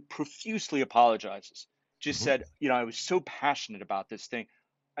 you know, profusely apologizes. Just said, you know, I was so passionate about this thing.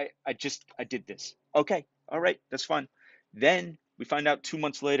 I did this. Okay, all right, that's fine. Then we find out 2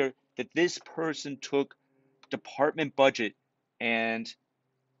 months later that this person took department budget and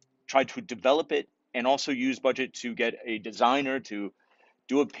tried to develop it and also use budget to get a designer to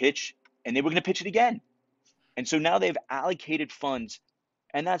do a pitch, and they were going to pitch it again. And so now they've allocated funds,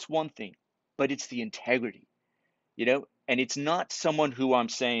 and that's one thing, but it's the integrity, you know, and it's not someone who I'm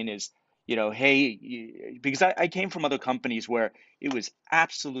saying is, you know, hey, because I came from other companies where it was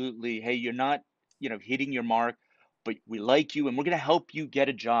absolutely, hey, you're not, you know, hitting your mark, but we like you and we're going to help you get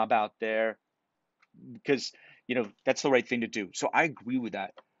a job out there because, you know, that's the right thing to do. So I agree with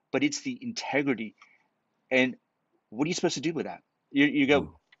that, but it's the integrity. And what are you supposed to do with that? You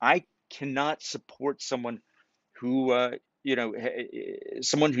go, I cannot support someone who, you know,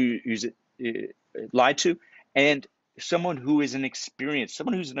 someone who's lied to, and someone who is an experienced,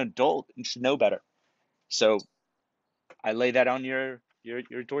 someone who's an adult and should know better. So I lay that on your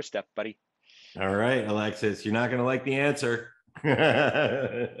doorstep, buddy. All right, Alexis, you're not going to like the answer.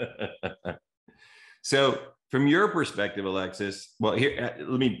 So from your perspective, Alexis, well, here,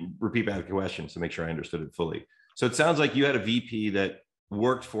 let me repeat back the question to make sure I understood it fully. So it sounds like you had a VP that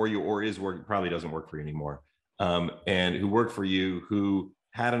worked for you or is working, probably doesn't work for you anymore, and who worked for you, who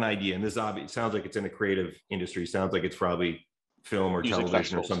had an idea. And this obviously sounds like it's in a creative industry. Sounds like it's probably film or Music television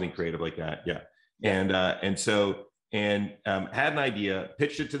festivals. or something creative like that. Yeah. And so had an idea,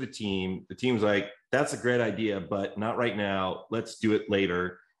 pitched it to the team. The team's like, that's a great idea, but not right now. Let's do it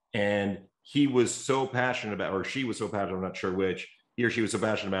later. And he was so passionate about, or she was so passionate, I'm not sure which, he or she was so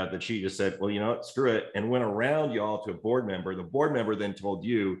passionate about it that she just said, well, you know what, screw it, and went around y'all to a board member. The board member then told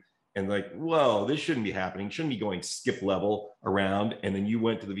you, and like, whoa, this shouldn't be happening. Shouldn't be going skip level around. And then you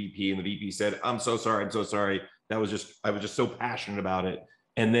went to the VP and the VP said, I'm so sorry. I'm so sorry. I was just so passionate about it.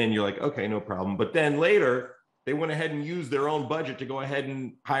 And then you're like, okay, no problem. But then later they went ahead and used their own budget to go ahead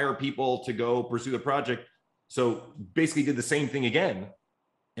and hire people to go pursue the project. So basically did the same thing again.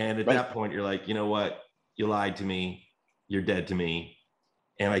 And at that point, you're like, you know what? You lied to me. You're dead to me.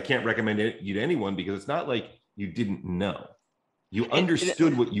 And I can't recommend you to anyone because it's not like you didn't know. You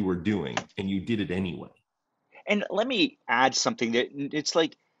understood what you were doing and you did it anyway. And let me add something that it's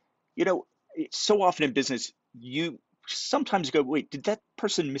like, you know, so often in business, you sometimes go, wait, did that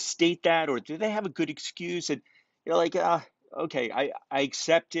person misstate that? Or do they have a good excuse? And you're like, okay, I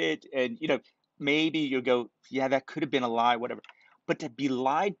accept it. And, you know, maybe you'll go, yeah, that could have been a lie, whatever. But to be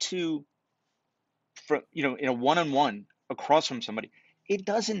lied to, from, you know, in a one-on-one across from somebody, it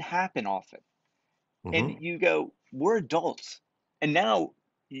doesn't happen often. And you go, we're adults. And now,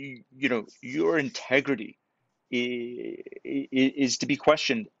 you know, your integrity is to be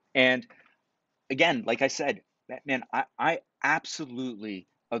questioned. And again, like I said, man, I absolutely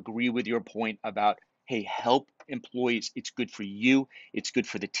agree with your point about, hey, help employees. It's good for you. It's good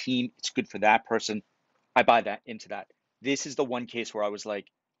for the team. It's good for that person. I buy that into that. This is the one case where I was like,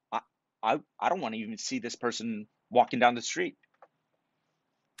 I, I don't want to even see this person walking down the street.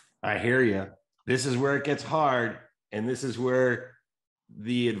 I hear you. This is where it gets hard. And this is where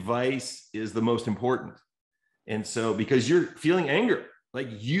the advice is the most important. And so, because you're feeling anger, like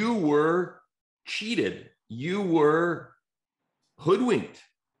you were cheated, you were hoodwinked.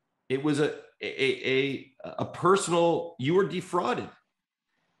 It was a personal, you were defrauded.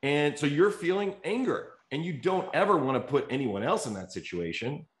 And so you're feeling anger, and you don't ever want to put anyone else in that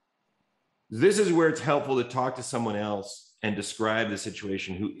situation. This is where it's helpful to talk to someone else and describe the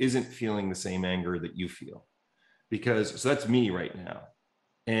situation who isn't feeling the same anger that you feel. Because, so that's me right now.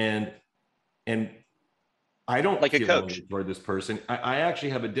 And I don't like feel a coach angry toward this person. I actually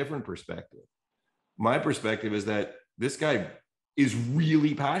have a different perspective. My perspective is that this guy is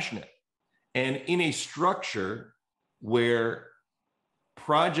really passionate. And in a structure where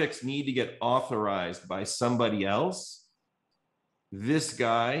projects need to get authorized by somebody else, this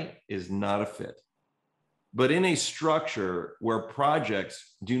guy is not a fit. But in a structure where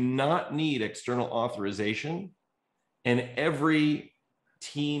projects do not need external authorization, and every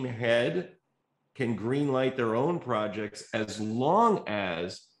team head can greenlight their own projects as long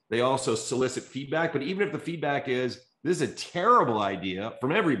as they also solicit feedback. But even if the feedback is, this is a terrible idea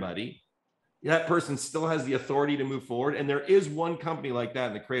from everybody, that person still has the authority to move forward. And there is one company like that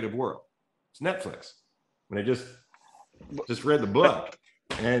in the creative world. It's Netflix. And I just read the book.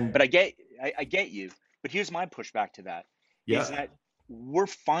 But I get you. But here's my pushback to that. Yeah. Is that we're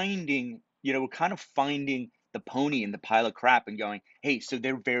finding, you know, we're kind of finding the pony in the pile of crap and going, hey, so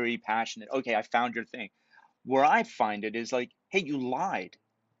they're very passionate. Okay, I found your thing. Where I find it is like, hey, you lied.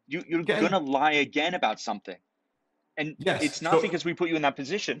 You're Okay. gonna lie again about something. And yes, it's not because we put you in that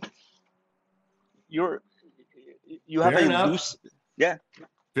position. You have fair a enough. loose, yeah.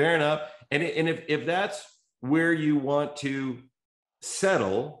 Fair enough. And if that's where you want to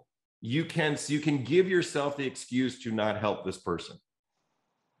settle, you can give yourself the excuse to not help this person.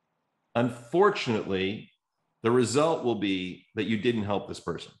 Unfortunately, the result will be that you didn't help this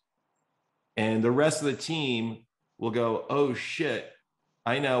person. And the rest of the team will go, oh shit,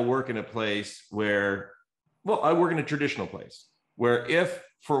 I now work in a place where, well, I work in a traditional place where if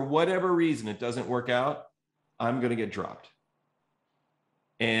for whatever reason it doesn't work out, I'm going to get dropped.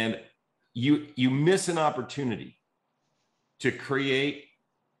 And you miss an opportunity to create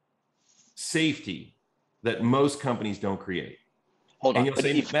safety that most companies don't create. Hold on. And you'll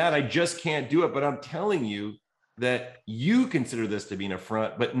say, Matt, I just can't do it. But I'm telling you that you consider this to be an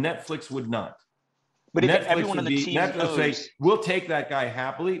affront, but Netflix would not. But if Netflix everyone on the team knows, say, we'll take that guy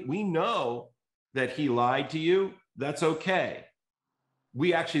happily. We know that he lied to you. That's okay.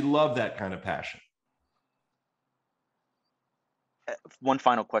 We actually love that kind of passion. one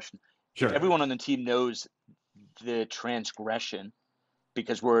final question. Sure. If everyone on the team knows the transgression,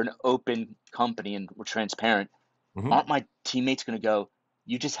 because we're an open company and we're transparent, aren't my teammates going to go,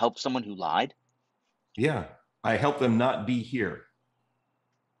 you just helped someone who lied? Yeah, I helped them not be here.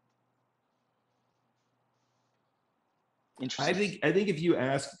 Interesting. I think if you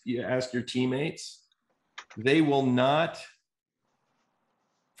ask your teammates, they will not.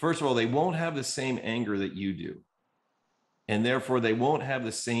 First of all, they won't have the same anger that you do, and therefore they won't have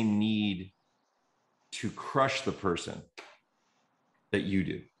the same need to crush the person that you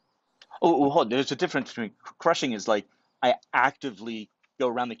do. Oh, hold on. There's a difference between crushing is like I actively go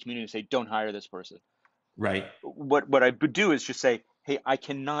around the community and say, don't hire this person. Right. What I would do is just say, hey, I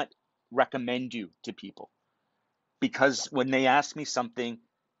cannot recommend you to people, because when they ask me something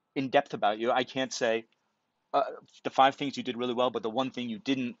in depth about you, I can't say the 5 things you did really well, but the one thing you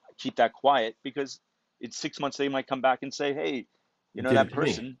didn't, keep that quiet, because in 6 months they might come back and say, hey, you know, that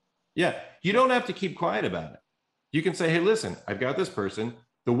person. Yeah, you don't have to keep quiet about it. You can say, hey, listen, I've got this person.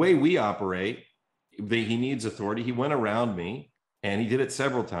 The way we operate, he needs authority. He went around me and he did it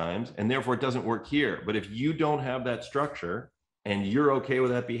several times, and therefore it doesn't work here. But if you don't have that structure and you're okay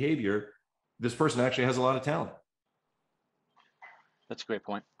with that behavior, this person actually has a lot of talent. That's a great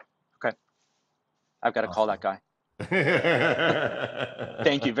point. Okay. I've got to call that guy.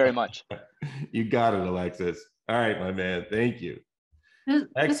 Thank you very much. You got it, Alexis. All right, my man. Thank you.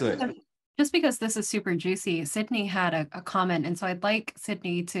 Excellent. Just because this is super juicy, Sydney had a comment, and so I'd like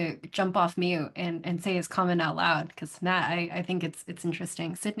Sydney to jump off mute and say his comment out loud, because Matt, I think it's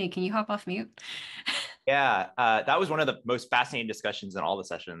interesting. Sydney, can you hop off mute? Yeah, that was one of the most fascinating discussions in all the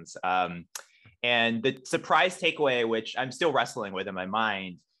sessions. And the surprise takeaway, which I'm still wrestling with in my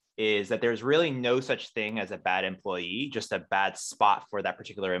mind, is that there's really no such thing as a bad employee, just a bad spot for that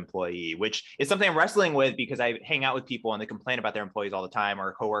particular employee, which is something I'm wrestling with because I hang out with people and they complain about their employees all the time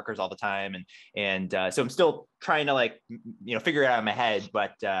or coworkers all the time. And so I'm still trying to figure it out in my head,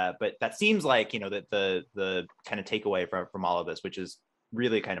 but that seems like, that the kind of takeaway from all of this, which is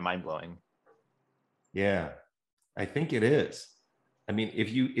really kind of mind blowing. Yeah, I think it is. I mean, if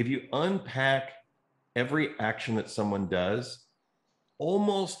you unpack every action that someone does,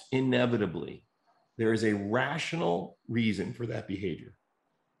 almost inevitably, there is a rational reason for that behavior.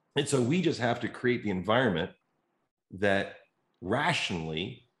 And so we just have to create the environment that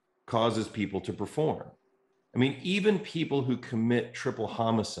rationally causes people to perform. I mean, even people who commit triple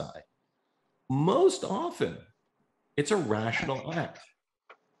homicide, most often it's a rational act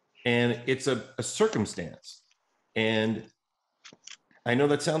and it's a circumstance. And I know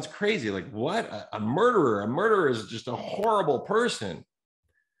that sounds crazy. Like, what? A murderer? A murderer is just a horrible person.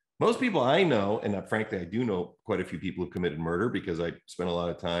 Most people I know, and frankly, I do know quite a few people who committed murder because I spent a lot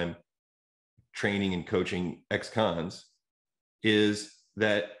of time training and coaching ex-cons, is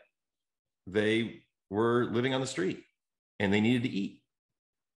that they were living on the street and they needed to eat.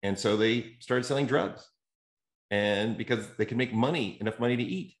 And so they started selling drugs, and because they could make enough money to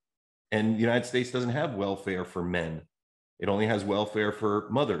eat. And the United States doesn't have welfare for men. It only has welfare for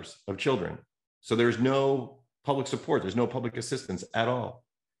mothers of children. So there's no public support. There's no public assistance at all.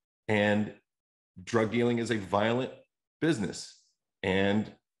 And drug dealing is a violent business.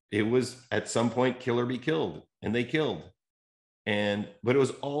 And it was at some point kill or be killed, and they killed. But it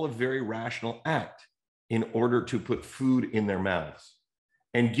was all a very rational act in order to put food in their mouths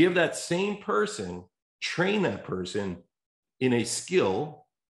and give that same person, train that person in a skill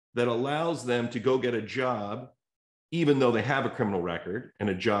that allows them to go get a job, even though they have a criminal record, and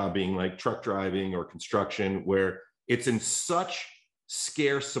a job being like truck driving or construction, where it's in such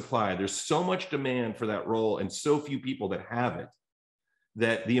scarce supply. There's so much demand for that role and so few people that have it,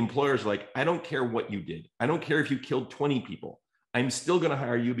 that the employer's like, I don't care what you did. I don't care if you killed 20 people. I'm still going to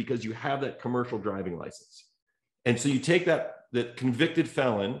hire you because you have that commercial driving license. And so you take that convicted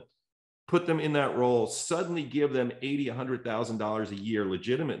felon, put them in that role, suddenly give them $80,000, $100,000 a year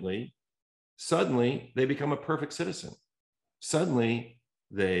legitimately. Suddenly they become a perfect citizen. Suddenly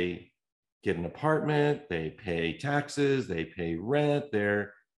they get an apartment, they pay taxes, they pay rent,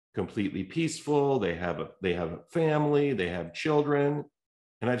 they're completely peaceful, they have a family, they have children.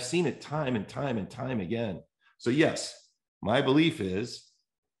 And I've seen it time and time and time again. So yes, my belief is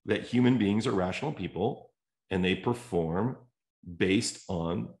that human beings are rational people and they perform based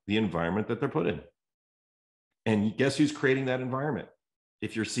on the environment that they're put in. And guess who's creating that environment?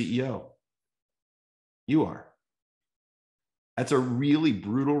 If you're CEO, you are. That's a really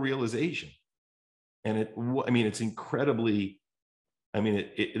brutal realization. And it's incredibly,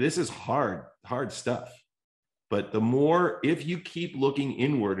 this is hard stuff. But the more, if you keep looking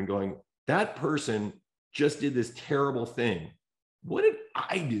inward and going, that person just did this terrible thing, what did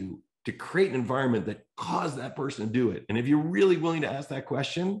I do to create an environment that caused that person to do it? And if you're really willing to ask that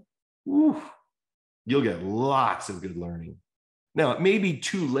question, you'll get lots of good learning. Now, it may be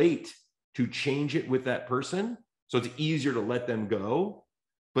too late to change it with that person, so it's easier to let them go,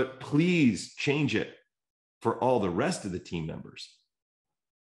 but please change it for all the rest of the team members.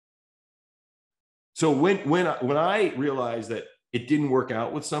 So when I realize that it didn't work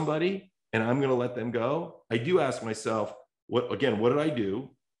out with somebody and I'm going to let them go, I do ask myself, what did I do?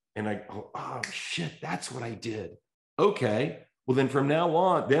 And I go, oh shit, that's what I did. Okay, well then from now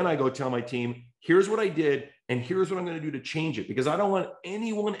on, then I go tell my team, here's what I did and here's what I'm going to do to change it, because I don't want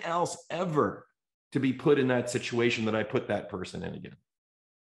anyone else ever to be put in that situation that I put that person in again.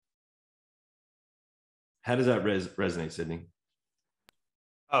 How does that resonate, Sydney?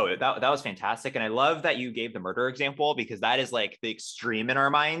 Oh, that was fantastic. And I love that you gave the murder example, because that is like the extreme in our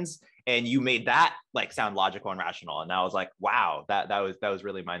minds. And you made that like sound logical and rational. And I was like, wow, that was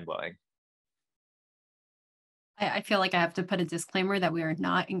really mind blowing. I feel like I have to put a disclaimer that we are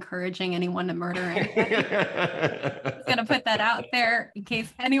not encouraging anyone to murder anybody. I'm going to put that out there in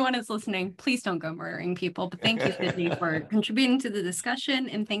case anyone is listening. Please don't go murdering people. But thank you, Sydney, for contributing to the discussion.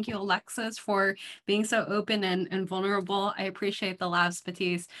 And thank you, Alexis, for being so open and vulnerable. I appreciate the laughs,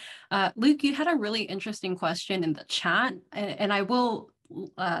 Batiste. Luke, you had a really interesting question in the chat, and I will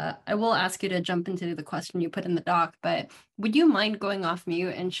ask you to jump into the question you put in the doc, but would you mind going off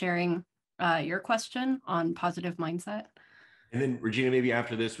mute and sharing your question on positive mindset? And then Regina, maybe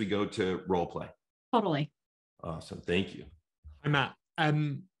after this, we go to role play. Totally. Awesome. Thank you. Hi, Matt.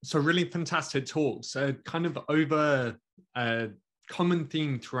 So really fantastic talks. Kind of over common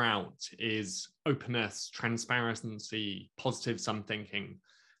theme throughout is openness, transparency, positive sum thinking.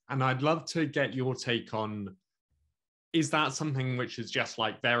 And I'd love to get your take on, is that something which is just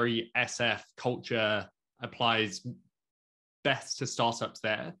like very SF culture, applies best to startups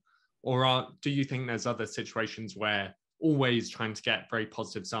there? Or do you think there's other situations where always trying to get very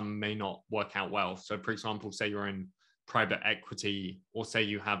positive sum may not work out well? So for example, say you're in private equity, or say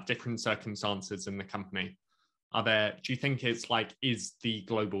you have different circumstances in the company. Do you think it's like, is the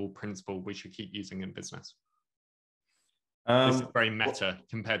global principle we should keep using in business? This is very meta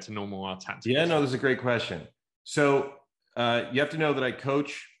compared to normal tactical. Yeah, no, this is a great question. So you have to know that I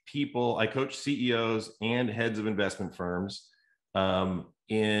coach people, I coach CEOs and heads of investment firms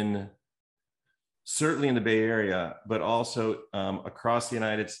certainly in the Bay Area, but also across the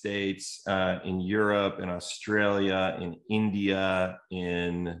United States, in Europe, in Australia, in India,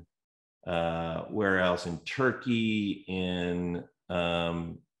 in where else? In Turkey, and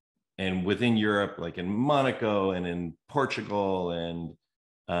within Europe, like in Monaco and in Portugal, and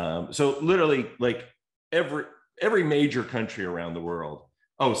so literally like every major country around the world.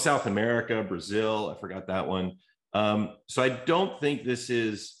 Oh, South America, Brazil, I forgot that one. So I don't think this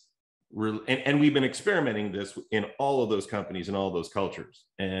is real, and we've been experimenting this in all of those companies and all of those cultures,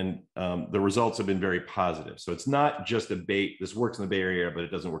 and the results have been very positive. So it's not just this works in the Bay Area, but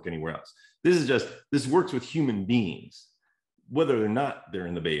it doesn't work anywhere else. This works with human beings, whether or not they're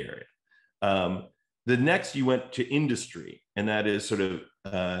in the Bay Area. The next, you went to industry, and that is sort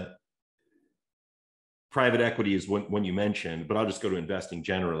of private equity is one you mentioned, but I'll just go to investing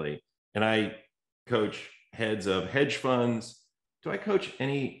generally. And I coach heads of hedge funds. Do I coach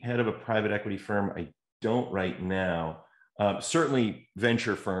any head of a private equity firm? I don't right now. Certainly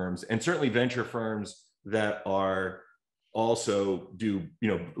venture firms, and certainly venture firms that are also do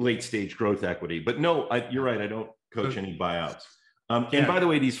late stage growth equity. But no, you're right. I don't coach any buyouts. And by the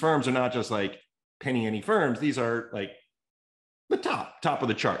way, these firms are not just like penny ante firms. These are like the top of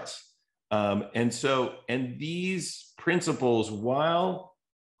the charts. And these principles, while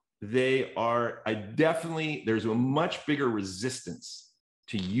they are, there's a much bigger resistance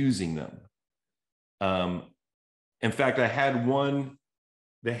to using them. In fact, I had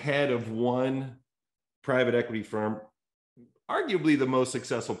the head of one private equity firm, arguably the most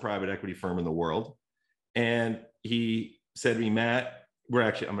successful private equity firm in the world. And he said to me, Matt,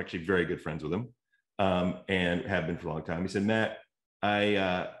 I'm actually very good friends with him, and have been for a long time. He said, Matt,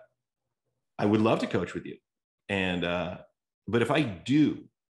 I would love to coach with you. But if I do,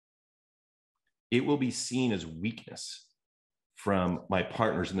 it will be seen as weakness from my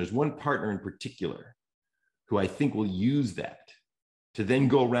partners. And there's one partner in particular who I think will use that to then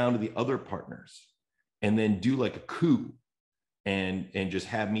go around to the other partners and then do like a coup and just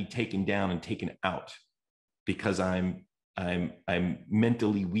have me taken down and taken out because I'm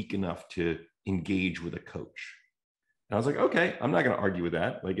mentally weak enough to engage with a coach. And I was like, okay, I'm not going to argue with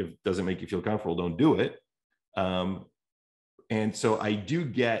that. Like, if it doesn't make you feel comfortable, don't do it. And so I do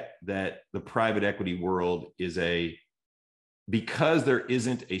get that the private equity world is because there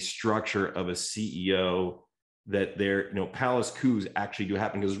isn't a structure of a CEO that palace coups actually do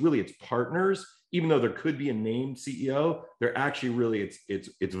happen, because really it's partners. Even though there could be a named CEO, they're actually really,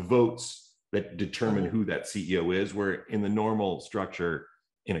 it's votes that determine who that CEO is, where in the normal structure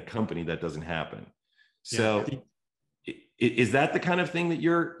in a company that doesn't happen. So is that the kind of thing that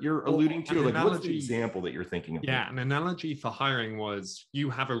you're alluding to? Like, what's the example that you're thinking of? Yeah, an analogy for hiring was,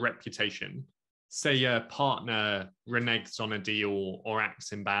 you have a reputation. Say a partner reneges on a deal or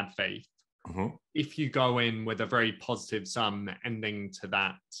acts in bad faith. Mm-hmm. If you go in with a very positive sum ending to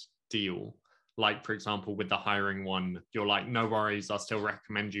that deal, like for example with the hiring one, you're like, no worries, I'll still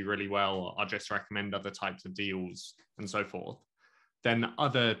recommend you really well, I'll just recommend other types of deals and so forth. Then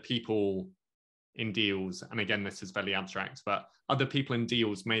other people in deals, and again this is very abstract, but other people in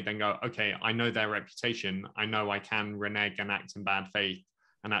deals may then go, okay, I know their reputation, I know I can renege and act in bad faith,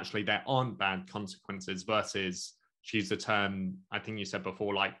 and actually there aren't bad consequences, versus, choose the term I think you said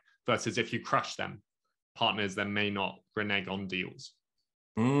before, like, versus if you crush them, partners then may not renege on deals.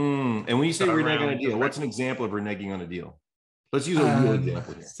 And when you say renege on a deal, what's an example of reneging on a deal? Let's use a real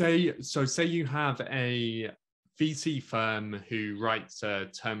example here. Say you have a VC firm who writes a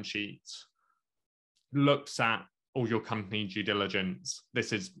term sheet, looks at all your company due diligence.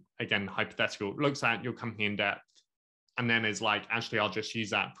 This is, again, hypothetical, looks at your company in depth, and then is like, actually, I'll just use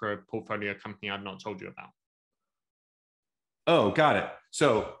that for a portfolio company I've not told you about. Oh, got it.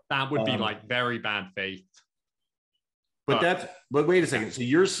 So that would be like very bad faith. But wait a second. So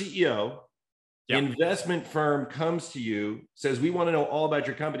you're CEO, Investment firm comes to you, says, we want to know all about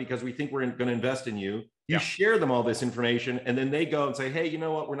your company because we think we're going to invest in you. You share them all this information, and then they go and say, hey, you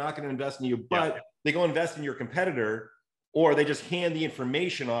know what? We're not going to invest in you, but they go invest in your competitor, or they just hand the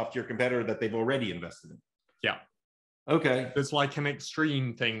information off to your competitor that they've already invested in. Yeah. Okay. There's like an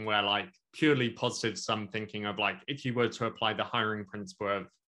extreme thing where like purely positive, some thinking of like, if you were to apply the hiring principle of,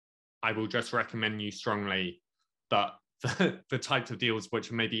 I will just recommend you strongly, but the types of deals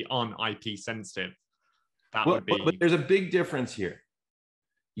which maybe aren't IP sensitive, that would be. But there's a big difference here.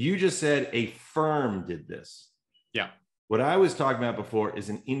 You just said a firm did this. Yeah. What I was talking about before is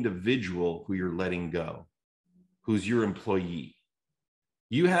an individual who you're letting go, who's your employee.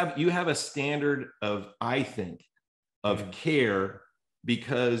 You have a standard of, I think, of care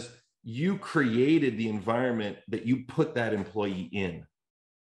because you created the environment that you put that employee in.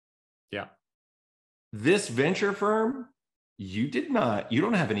 Yeah. This venture firm, you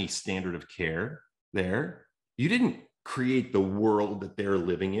don't have any standard of care there. You didn't create the world that they're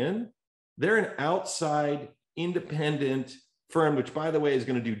living in. They're an outside, independent firm, which, by the way, is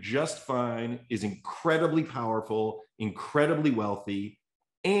going to do just fine, is incredibly powerful, incredibly wealthy,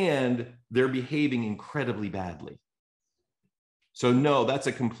 and they're behaving incredibly badly. So no, that's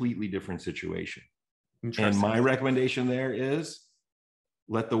a completely different situation. And my recommendation there is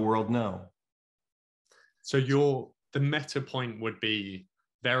let the world know. So the meta point would be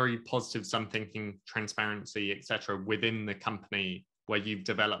very positive, some thinking, transparency, etc. within the company where you've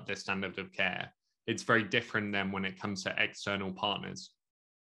developed this standard of care. It's very different than when it comes to external partners.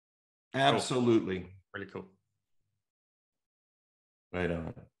 Absolutely. Cool. Really cool. Right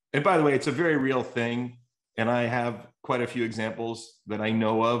on. And by the way, it's a very real thing. And I have quite a few examples that I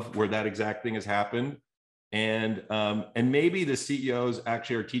know of where that exact thing has happened. And maybe the CEOs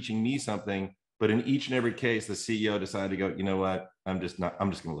actually are teaching me something, but in each and every case, the CEO decided to go, you know what? I'm just going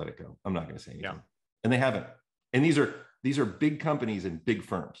to let it go. I'm not going to say anything. Yeah. And they haven't. And these are big companies and big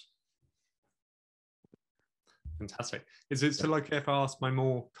firms. Fantastic. Is it still okay if I ask my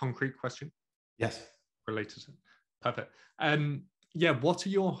more concrete question? Yes. Related to it. Perfect. Yeah, what are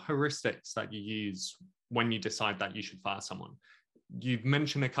your heuristics that you use when you decide that you should fire someone? You've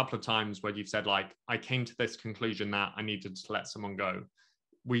mentioned a couple of times where you've said, like, I came to this conclusion that I needed to let someone go.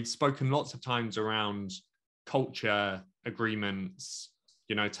 We've spoken lots of times around culture, agreements,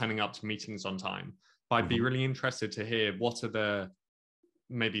 turning up to meetings on time. But I'd be really interested to hear what are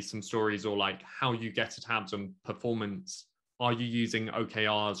maybe some stories or like how you get at tabs on performance. Are you using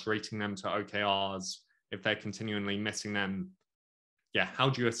OKRs, rating them to OKRs? If they're continually missing them, how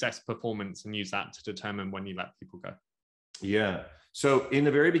do you assess performance and use that to determine when you let people go? Yeah. So in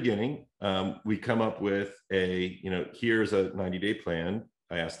the very beginning, we come up with here's a 90-day plan.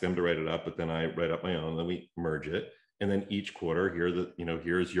 I ask them to write it up, but then I write up my own, then we merge it. And then each quarter,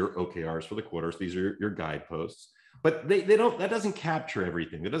 here's your OKRs for the quarters. These are your guideposts, but that doesn't capture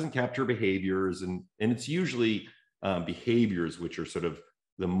everything. It doesn't capture behaviors. And it's usually behaviors, which are sort of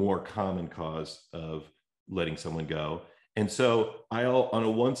the more common cause of letting someone go. And so on a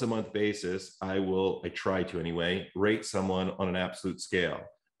once a month basis, I try to anyway, rate someone on an absolute scale.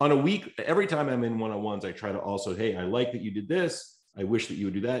 On a week, every time I'm in one-on-ones, I try to also, hey, I like that you did this. I wish that you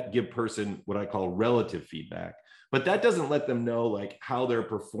would do that. Give person what I call relative feedback. But that doesn't let them know like how they're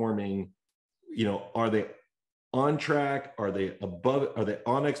performing. Are they on track? Are they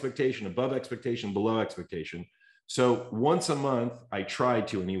on expectation, above expectation, below expectation? So once a month, I try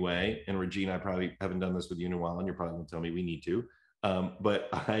to anyway, and Regina, I probably haven't done this with you in a while, and you're probably going to tell me we need to, but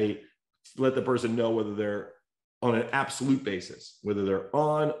I let the person know whether they're on an absolute basis, whether they're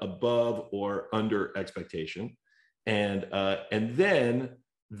on, above, or under expectation. And then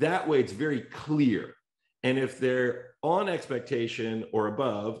that way it's very clear. And if they're on expectation or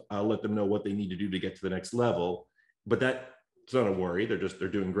above, I'll let them know what they need to do to get to the next level. But that's not a worry. They're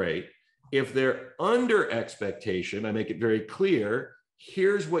doing great. If they're under expectation, I make it very clear.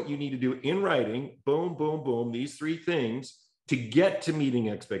 Here's what you need to do in writing. Boom, boom, boom. These 3 things to get to meeting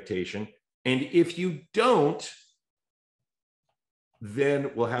expectation. And if you don't,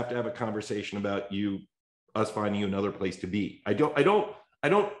 then we'll have to have a conversation about us finding you another place to be. I don't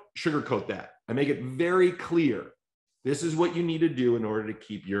sugarcoat that. I make it very clear. This is what you need to do in order to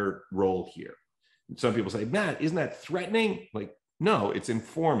keep your role here. And some people say, Matt, isn't that threatening? Like, no, it's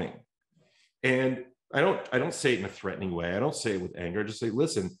informing. And I don't say it in a threatening way. I don't say it with anger. I just say,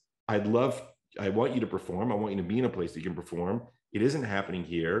 listen, I want you to perform. I want you to be in a place that you can perform. It isn't happening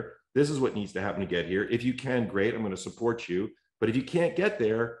here. This is what needs to happen to get here. If you can, great. I'm going to support you. But if you can't get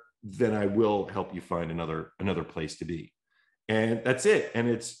there, then I will help you find another place to be. And that's it.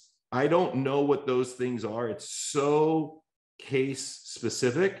 And I don't know what those things are. It's so case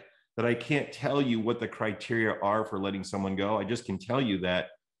specific that I can't tell you what the criteria are for letting someone go. I just can tell you that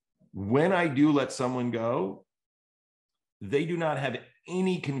when I do let someone go, they do not have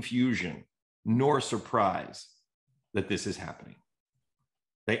any confusion nor surprise that this is happening.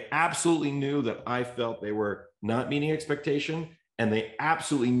 They absolutely knew that I felt they were not meeting expectation, and they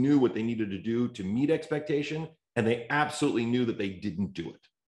absolutely knew what they needed to do to meet expectation, and they absolutely knew that they didn't do it.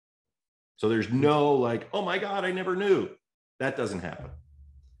 So there's no like, oh my God, I never knew. That doesn't happen.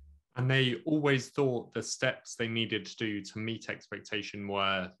 And they always thought the steps they needed to do to meet expectation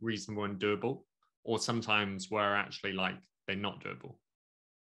were reasonable and doable, or sometimes were actually like they're not doable.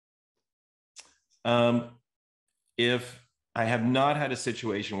 If I have not had a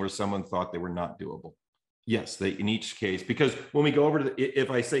situation where someone thought they were not doable, yes, they in each case, because when we go over to if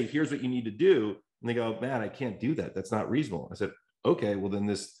I say, here's what you need to do, and they go, man, I can't do that. That's not reasonable. I said, okay, well then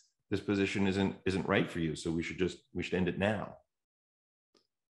this position isn't right for you. So we should end it now.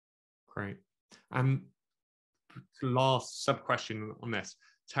 Great. Last sub question on this.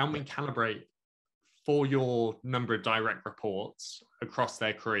 Tell me, calibrate for your number of direct reports across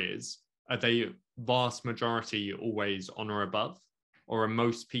their careers. Are they vast majority always on or above, or are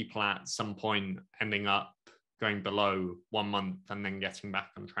most people at some point ending up going below 1 month and then getting back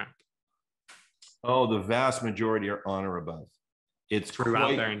on track? Oh, the vast majority are on or above. It's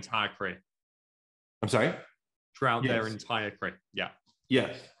throughout their entire career. I'm sorry? Throughout their entire career. Yeah.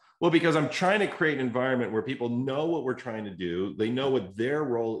 Yes. Well, because I'm trying to create an environment where people know what we're trying to do. They know what their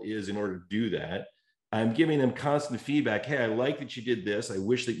role is in order to do that. I'm giving them constant feedback. Hey, I like that you did this. I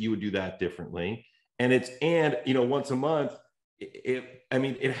wish that you would do that differently. And once a month,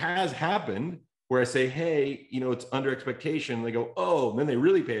 it has happened where I say, hey, it's under expectation. And they go, oh, and then they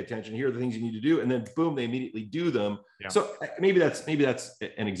really pay attention. Here are the things you need to do. And then boom, they immediately do them. Yeah. So maybe that's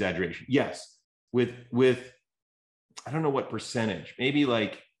an exaggeration. Yes. With I don't know what percentage, maybe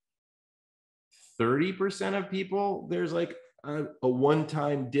like 30% of people, there's like a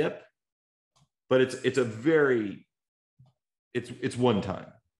one-time dip, but it's one time.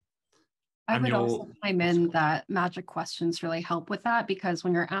 I would also chime in that magic questions really help with that, because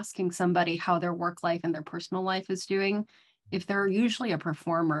when you're asking somebody how their work life and their personal life is doing, if they're usually a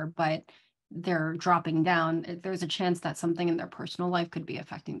performer, but they're dropping down, there's a chance that something in their personal life could be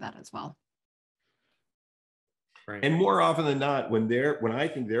affecting that as well. Right. And more often than not, when I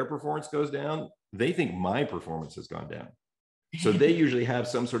think their performance goes down, they think my performance has gone down. So they usually have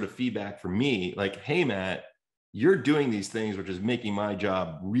some sort of feedback from me, like, hey, Matt, you're doing these things, which is making my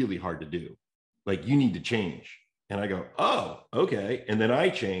job really hard to do. Like, you need to change. And I go, oh, okay. And then I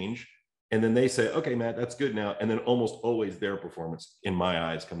change. And then they say, okay, Matt, that's good now. And then almost always their performance in my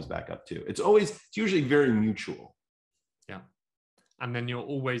eyes comes back up too. It's usually very mutual. Yeah. And then you're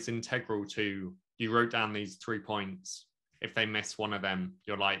always integral to, you wrote down these 3 points. If they miss one of them,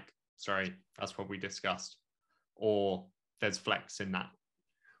 you're like, sorry, that's what we discussed. Or there's flex in that.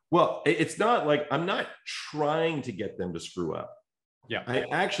 Well, it's not like I'm not trying to get them to screw up. Yeah. I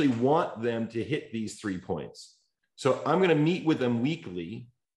actually want them to hit these 3 points. So I'm going to meet with them weekly.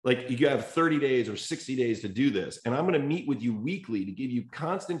 Like, you have 30 days or 60 days to do this. And I'm going to meet with you weekly to give you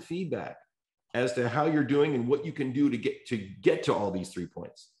constant feedback as to how you're doing and what you can do to get to all these 3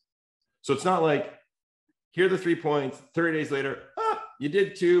 points. So it's not like, here are the 3 points, 30 days later, you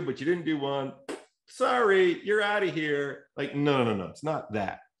did 2, but you didn't do 1. Sorry, you're out of here. Like, no. It's not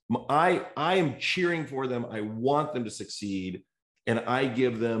that. I am cheering for them. I want them to succeed. And I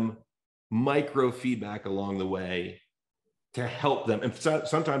give them micro feedback along the way to help them. And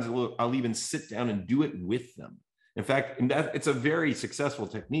sometimes I'll even sit down and do it with them. In fact, it's a very successful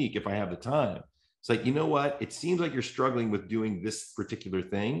technique if I have the time. It's like, you know what? It seems like you're struggling with doing this particular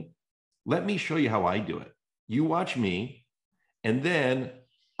thing. Let me show you how I do it. You watch me, and then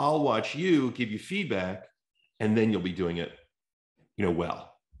I'll watch you, give you feedback, and then you'll be doing it,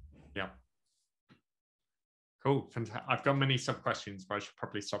 well. Yeah. Cool. I've got many sub questions, but I should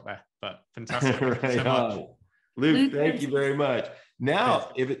probably stop there. But fantastic. Thank you so much. Luke, thank you very much.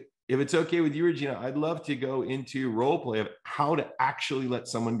 Now, if it's okay with you, Regina, I'd love to go into role play of how to actually let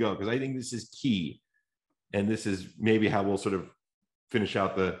someone go, because I think this is key. And this is maybe how we'll sort of finish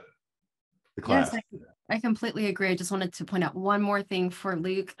out the class. Yes, I completely agree. I just wanted to point out one more thing for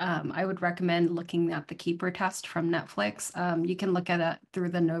Luke. I would recommend looking at the Keeper test from Netflix. You can look at it through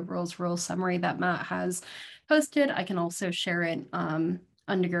the No Rules rule summary that Matt has posted. I can also share it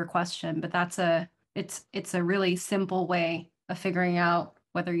under your question, but it's a really simple way of figuring out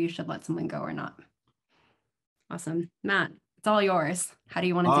whether you should let someone go or not. Awesome. Matt, it's all yours. How do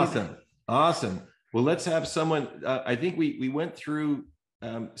you want to do that? Awesome. Well, let's have someone, I think we went through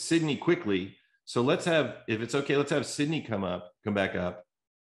Sydney quickly. So if it's okay, let's have Sydney come back up.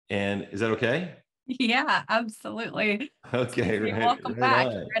 And is that okay? Yeah, absolutely. Okay, Welcome back.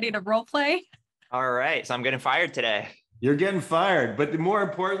 You ready to role play? All right. So I'm getting fired today. You're getting fired. But more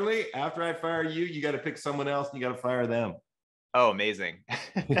importantly, after I fire you, you got to pick someone else and you got to fire them. Oh, amazing.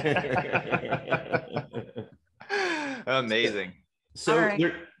 Amazing. So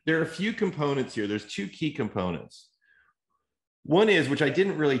right. there are a few components here. There's two key components. One is, which I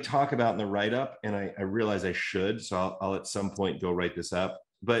didn't really talk about in the write-up, and I realize I should, so I'll at some point go write this up.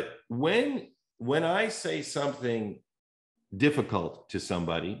 But when I say something difficult to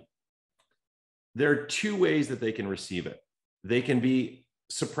somebody, there are two ways that they can receive it. They can be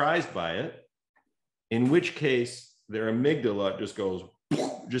surprised by it, in which case their amygdala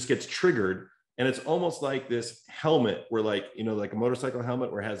just gets triggered. And it's almost like this helmet where, like, you know, like a motorcycle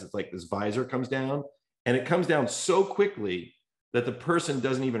helmet where it has, it's like this visor comes down, and it comes down so quickly that the person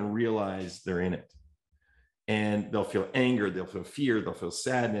doesn't even realize they're in it. And they'll feel anger, they'll feel fear, they'll feel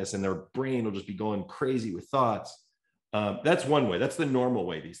sadness, and their brain will just be going crazy with thoughts. That's one way. That's the normal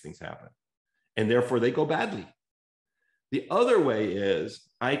way these things happen. And therefore they go badly. The other way is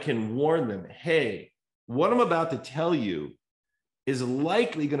I can warn them, hey, what I'm about to tell you is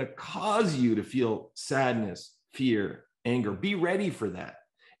likely going to cause you to feel sadness, fear, anger. Be ready for that.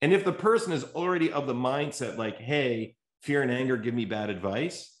 And if the person is already of the mindset like, hey, fear and anger give me bad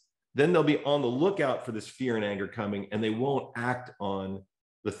advice, then they'll be on the lookout for this fear and anger coming, and they won't act on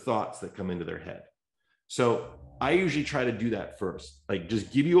the thoughts that come into their head. So I usually try to do that first, like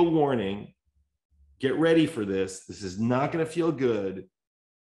just give you a warning, get ready for this. This is not going to feel good.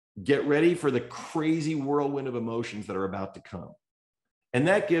 Get ready for the crazy whirlwind of emotions that are about to come. And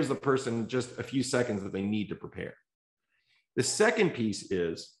that gives the person just a few seconds that they need to prepare. The second piece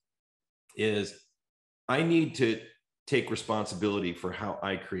is I need to take responsibility for how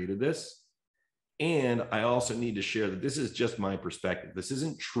I created this. And I also need to share that this is just my perspective. This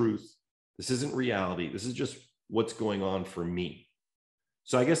isn't truth. This isn't reality. This is just what's going on for me.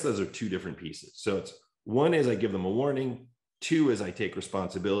 So I guess those are two different pieces. So it's one is I give them a warning. Two is I take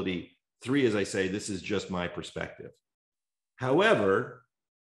responsibility. Three is I say, this is just my perspective. However,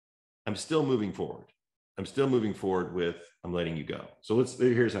 I'm still moving forward. I'm still moving forward with, I'm letting you go. So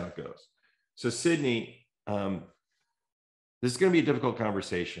here's how it goes. So Sydney, this is going to be a difficult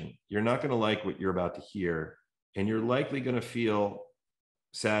conversation. You're not going to like what you're about to hear, and you're likely going to feel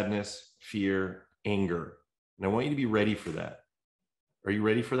sadness, fear, anger. And I want you to be ready for that. Are you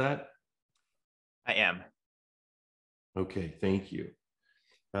ready for that? I am. Okay, thank you.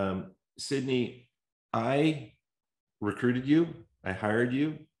 Sydney, I recruited you, I hired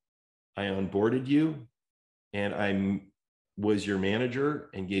you, I onboarded you, and I was your manager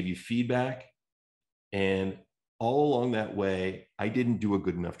and gave you feedback. And all along that way, I didn't do a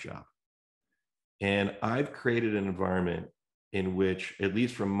good enough job. And I've created an environment in which, at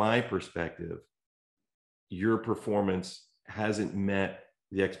least from my perspective, your performance hasn't met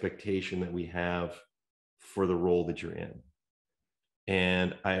the expectation that we have for the role that you're in.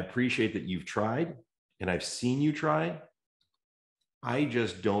 And I appreciate that you've tried, and I've seen you try. I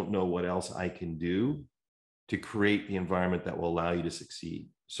just don't know what else I can do to create the environment that will allow you to succeed.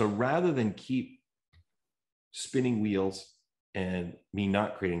 So rather than keep spinning wheels and me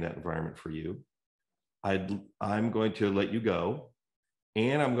not creating that environment for you, I'm going to let you go,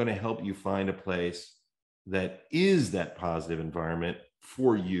 and I'm going to help you find a place that is that positive environment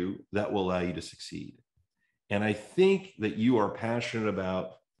for you that will allow you to succeed. And I think that you are passionate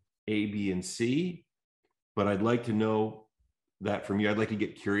about A, B, and C, but I'd like to know that from you. I'd like to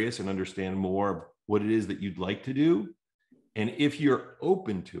get curious and understand more of what it is that you'd like to do. And if you're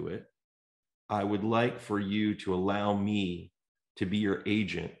open to it, I would like for you to allow me to be your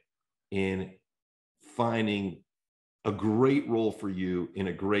agent in finding a great role for you in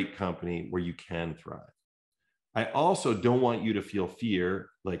a great company where you can thrive. I also don't want you to feel fear,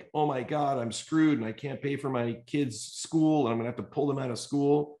 like, oh my God, I'm screwed and I can't pay for my kids' school and I'm gonna have to pull them out of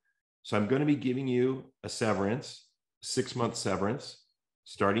school. So I'm gonna be giving you a severance, 6-month severance,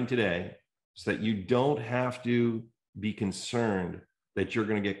 starting today, so that you don't have to be concerned that you're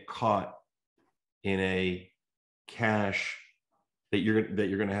gonna get caught in a cash, that you're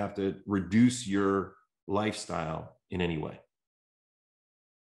gonna have to reduce your lifestyle in any way.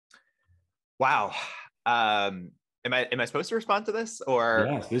 Wow. Am I supposed to respond to this, or?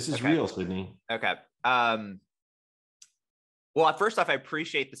 Yes, this is okay. real, Sydney. Okay. Well, first off, I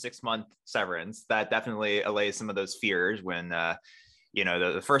appreciate the 6-month severance. That definitely allays some of those fears when,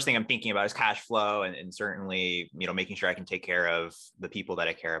 the first thing I'm thinking about is cash flow, and certainly, making sure I can take care of the people that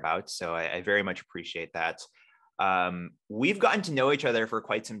I care about. So I very much appreciate that. we've gotten to know each other for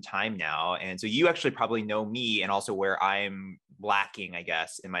quite some time now. And so you actually probably know me and also where I'm lacking, I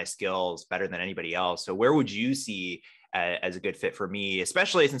guess, in my skills better than anybody else. So where would you see as a good fit for me,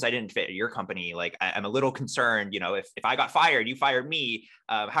 especially since I didn't fit your company? Like I'm a little concerned, if I got fired, you fired me,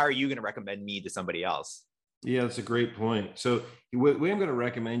 how are you going to recommend me to somebody else? Yeah, that's a great point. So the way I'm going to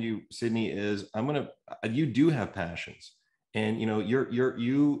recommend you, Sydney, is you do have passions, and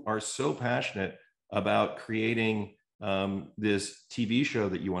you are so passionate about creating this TV show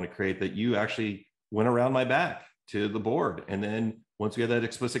that you want to create that you actually went around my back to the board. And then once we had that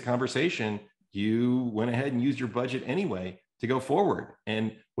explicit conversation, you went ahead and used your budget anyway to go forward.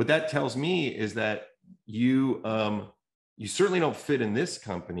 And what that tells me is that you certainly don't fit in this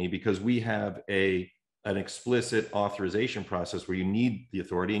company, because we have an explicit authorization process where you need the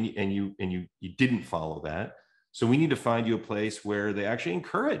authority, and you didn't follow that. So we need to find you a place where they actually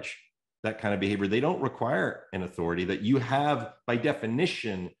encourage that kind of behavior. They don't require an authority that you have. By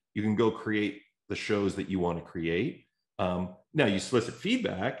definition, you can go create the shows that you want to create. Now you solicit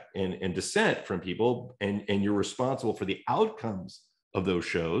feedback and dissent from people, and you're responsible for the outcomes of those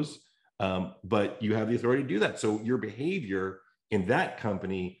shows. But you have the authority to do that. So your behavior in that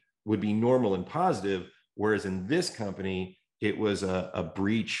company would be normal and positive, whereas in this company, it was a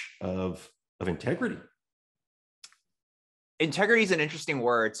breach of integrity. Integrity is an interesting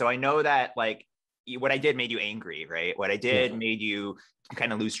word. So I know that like what I did made you angry, right? What I did made you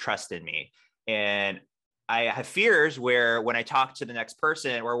kind of lose trust in me. And I have fears where when I talk to the next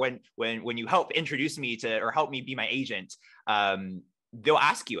person, or when you help introduce me to, or help me be my agent, they'll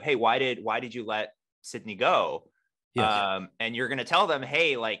ask you, hey, why did you let Sydney go? Yes. And you're going to tell them,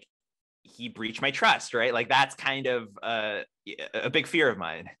 hey, like he breached my trust, right? Like that's kind of a big fear of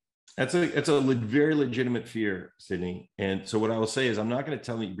mine. It's a very legitimate fear, Sydney. And so what I will say is, I'm not going to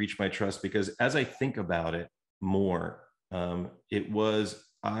tell you you breached my trust, because as I think about it more, it was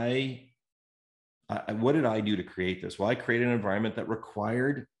what did I do to create this? Well, I created an environment that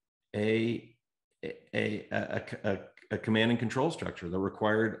required a command and control structure, that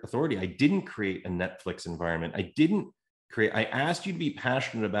required authority. I didn't create a Netflix environment. I asked you to be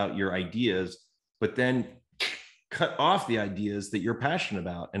passionate about your ideas, but then cut off the ideas that you're passionate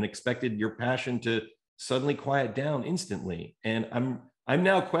about and expected your passion to suddenly quiet down instantly. And I'm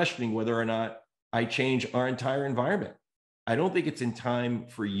now questioning whether or not I change our entire environment. I don't think it's in time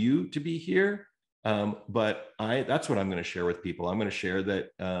for you to be here. But that's what I'm going to share with people. I'm going to share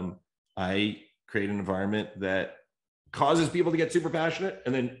that I create an environment that causes people to get super passionate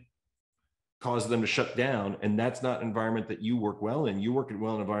and then causes them to shut down. And that's not an environment that you work well in. You work in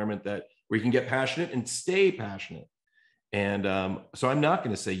an environment where you can get passionate and stay passionate. And so I'm not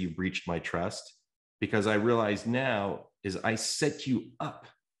going to say you breached my trust, because I realize now is I set you up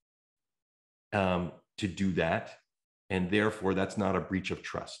to do that. And therefore, that's not a breach of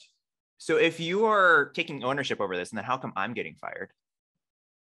trust. So if you are taking ownership over this, then how come I'm getting fired?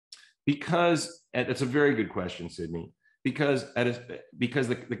 Because it's a very good question, Sydney. Because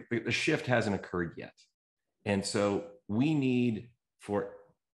the shift hasn't occurred yet, and so we need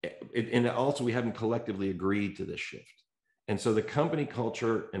and also we haven't collectively agreed to this shift. And so the company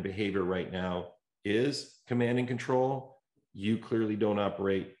culture and behavior right now is command and control. You clearly don't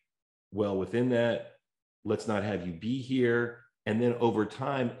operate well within that. Let's not have you be here. And then over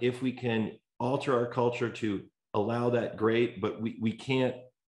time, if we can alter our culture to allow that, great, but we can't,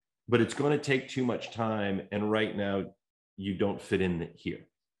 but it's going to take too much time. And right now you don't fit in here.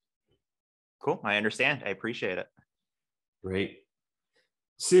 Cool. I understand. I appreciate it. Great.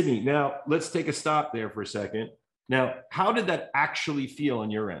 Sydney, now let's take a stop there for a second. Now, how did that actually feel on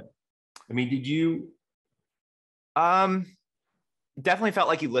your end? I mean, did you? Definitely felt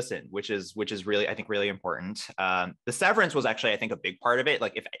like you listened, which is really, I think, really important. The severance was actually, I think, a big part of it.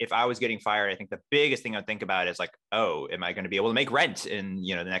 Like if I was getting fired, I think the biggest thing I'd think about is like, oh, am I going to be able to make rent in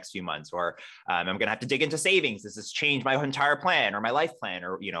the next few months, or I'm going to have to dig into savings. Does this change my entire plan or my life plan,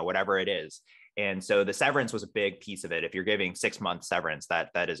 or whatever it is? And so the severance was a big piece of it. If you're giving 6 months severance,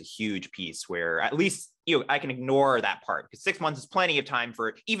 that is a huge piece where at least I can ignore that part, because 6 months is plenty of time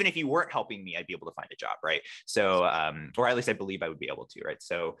for, even if you weren't helping me, I'd be able to find a job, right? So or at least I believe I would be able to, right?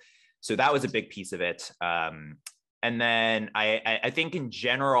 So that was a big piece of it. And then I think in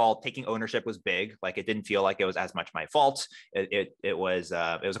general, taking ownership was big. Like it didn't feel like it was as much my fault. It was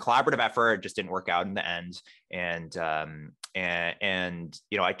a collaborative effort. It just didn't work out in the end. And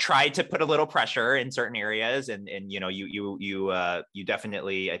I tried to put a little pressure in certain areas, and you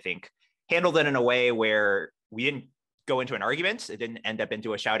definitely, I think, handled it in a way where we didn't go into an argument. It didn't end up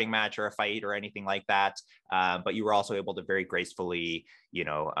into a shouting match or a fight or anything like that. But you were also able to very gracefully,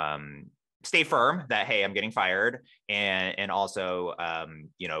 stay firm that, hey, I'm getting fired, and also,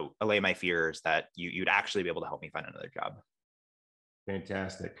 allay my fears that you'd actually be able to help me find another job.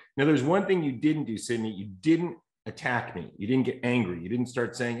 Fantastic. Now, there's one thing you didn't do, Sydney. You didn't attack me. You didn't get angry. You didn't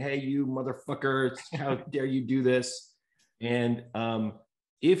start saying, hey, you motherfucker, how dare you do this? And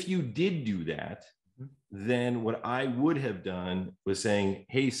if you did do that, then what I would have done was saying,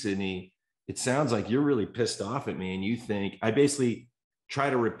 hey, Sydney, it sounds like you're really pissed off at me. And you think, I basically try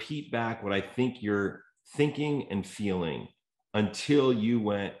to repeat back what I think you're thinking and feeling until you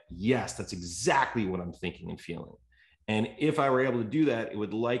went, yes, that's exactly what I'm thinking and feeling. And if I were able to do that, it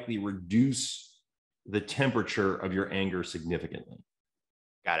would likely reduce the temperature of your anger significantly.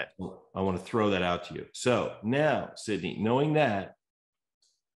 Got it. I want to throw that out to you. So now, Sydney, knowing that,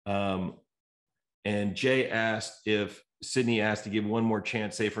 and Jay asked if Sydney asked to give one more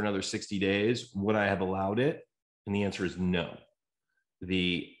chance, say for another 60 days, would I have allowed it? And the answer is no.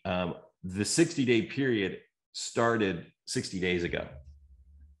 The 60-day period started 60 days ago.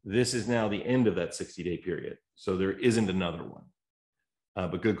 This is now the end of that 60-day period. So there isn't another one.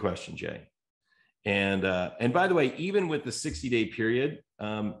 But good question, Jay. And by the way, even with the 60-day period,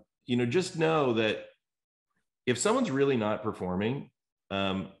 just know that if someone's really not performing,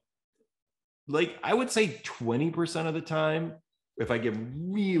 like I would say 20% of the time, if I give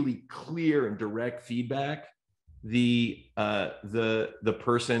really clear and direct feedback, the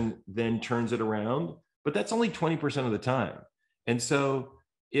person then turns it around, but that's only 20% of the time. And so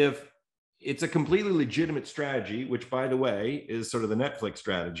if it's a completely legitimate strategy, which by the way, is sort of the Netflix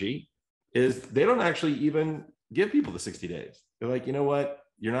strategy, is they don't actually even give people the 60 days. They're like, you know what?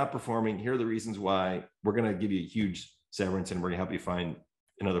 You're not performing. Here are the reasons why. We're going to give you a huge severance and we're going to help you find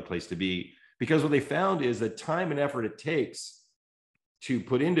another place to be. Because what they found is the time and effort it takes to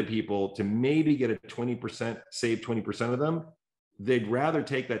put into people to maybe get a 20%, save 20% of them, they'd rather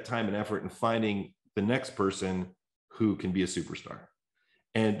take that time and effort in finding the next person who can be a superstar.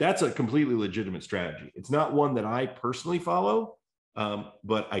 And that's a completely legitimate strategy. It's not one that I personally follow,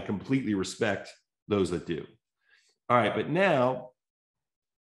 but I completely respect those that do. All right, but now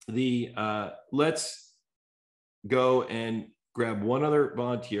let's go and grab one other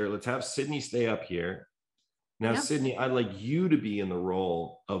volunteer. Let's have Sydney stay up here. Now, yep. Sydney, I'd like you to be in the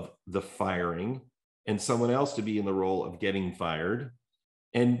role of the firing and someone else to be in the role of getting fired,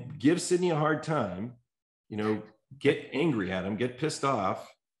 and give Sydney a hard time, get angry at him, get pissed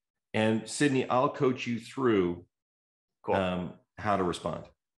off. And Sydney, I'll coach you through how to respond.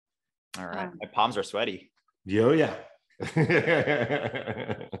 All right. My palms are sweaty. Oh, yeah.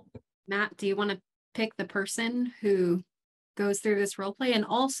 Matt, do you want to pick the person who goes through this role play? And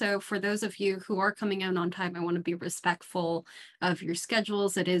also for those of you who are coming in on time, I want to be respectful of your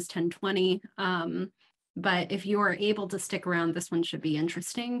schedules. It is 10:20. But if you are able to stick around, this one should be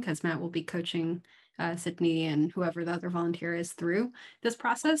interesting because Matt will be coaching Sydney and whoever the other volunteer is through this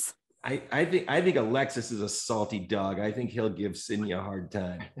process. I think Alexis is a salty dog. I think he'll give Sydney a hard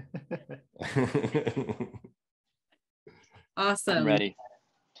time. Awesome. I'm ready.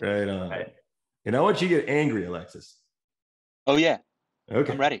 Right on. Right. And I want you to get angry, Alexis. Oh, yeah.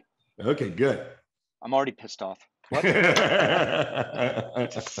 Okay. I'm ready. Okay, good. I'm already pissed off. What? It's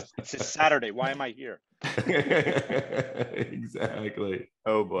a Saturday. Why am I here? Exactly.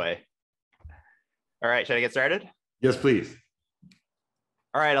 Oh, boy. All right. Should I get started? Yes, please.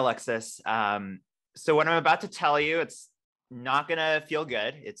 All right, Alexis. So what I'm about to tell you, it's not going to feel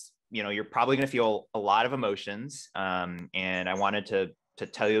good. It's, you're probably going to feel a lot of emotions. And I wanted to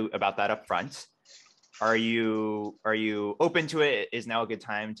tell you about that up front. Are you open to it? Is now a good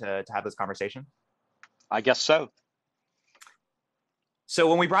time to have this conversation? I guess so. So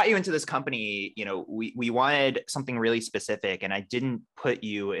when we brought you into this company, we wanted something really specific, and I didn't put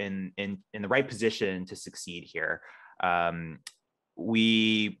you in the right position to succeed here.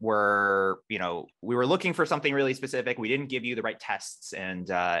 We were looking for something really specific. We didn't give you the right tests and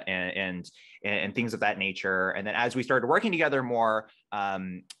things of that nature. And then as we started working together more,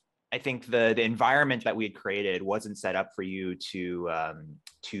 I think the environment that we had created wasn't set up for you to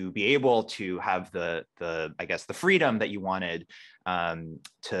be able to have the freedom that you wanted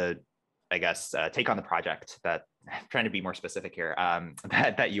to take on the project that I'm trying to be more specific here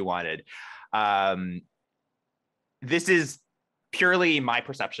that you wanted. This is purely my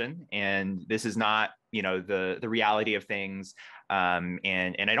perception, and this is not the reality of things. And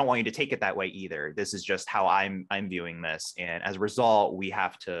I don't want you to take it that way either. This is just how I'm viewing this. And as a result, we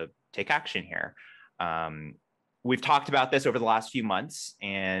have to take action here. We've talked about this over the last few months,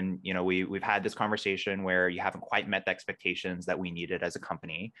 and we've had this conversation where you haven't quite met the expectations that we needed as a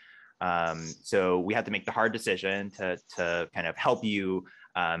company. So we have to make the hard decision to kind of help you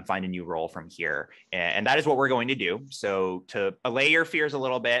find a new role from here. And that is what we're going to do. So to allay your fears a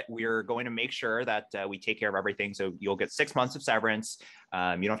little bit, we're going to make sure that we take care of everything. So you'll get 6 months of severance. You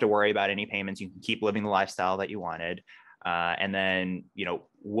don't have to worry about any payments. You can keep living the lifestyle that you wanted. And then,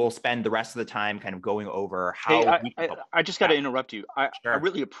 we'll spend the rest of the time kind of going over how I just got to interrupt you. I Sure.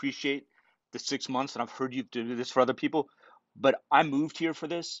 really appreciate the 6 months, and I've heard you do this for other people, but I moved here for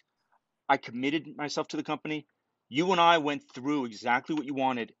this. I committed myself to the company. You and I went through exactly what you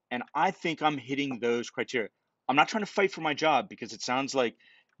wanted, and I think I'm hitting those criteria. I'm not trying to fight for my job because it sounds like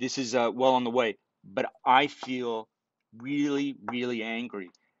this is well on the way, but I feel really, really angry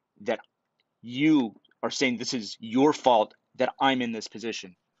that you are saying this is your fault that I'm in this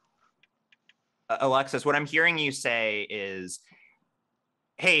position. Alexis, what I'm hearing you say is,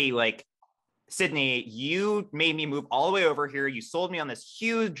 hey, like, Sydney, you made me move all the way over here. You sold me on this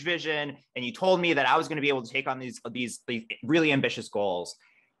huge vision, and you told me that I was going to be able to take on these really ambitious goals.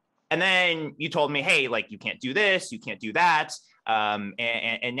 And then you told me, hey, like, you can't do this, you can't do that.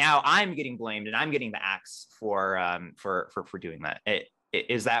 And now I'm getting blamed, and I'm getting the axe for doing that.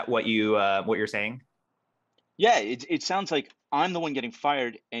 Is that what you're saying? Yeah, it sounds like I'm the one getting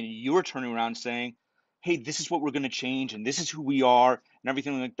fired, and you're turning around saying, hey, this is what we're going to change, and this is who we are, and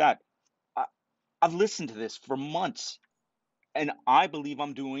everything like that. I've listened to this for months, and I believe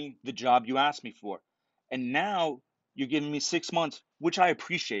I'm doing the job you asked me for. And now you're giving me 6 months, which I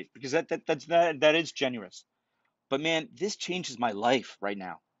appreciate, because that is generous. But man, this changes my life right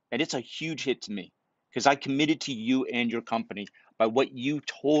now, and it's a huge hit to me because I committed to you and your company by what you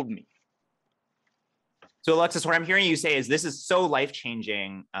told me. So Alexis, what I'm hearing you say is this is so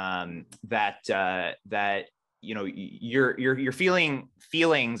life-changing that you're feeling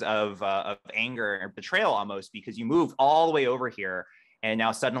feelings of anger or betrayal almost, because you moved all the way over here, and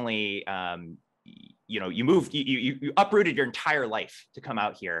now suddenly you uprooted your entire life to come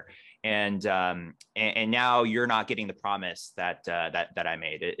out here, and now you're not getting the promise that I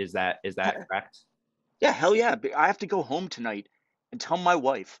made. Is that correct? Yeah, hell yeah. I have to go home tonight and tell my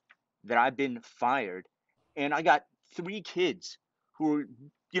wife that I've been fired, and I got 3 kids who are,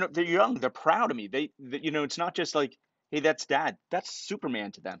 they're young, they're proud of me. It's not just like, hey, that's dad. That's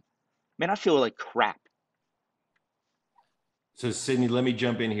Superman to them. Man, I feel like crap. So Sydney, let me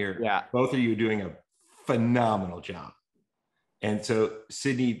jump in here. Yeah. Both of you are doing a phenomenal job. And so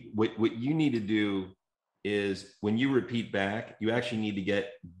Sydney, what you need to do is when you repeat back, you actually need to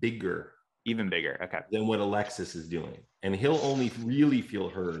get bigger. Even bigger. Okay. Than what Alexis is doing. And he'll only really feel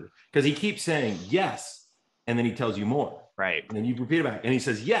heard because he keeps saying yes. And then he tells you more. Right. And then you repeat it back and he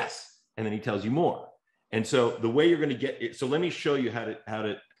says yes. And then he tells you more. And so the way you're going to get it. So let me show you how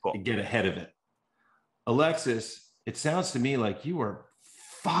to get ahead of it. Alexis, it sounds to me like you are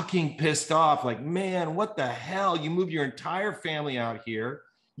fucking pissed off. Like, man, what the hell? You moved your entire family out here.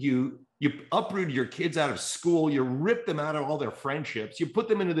 You uprooted your kids out of school. You ripped them out of all their friendships. You put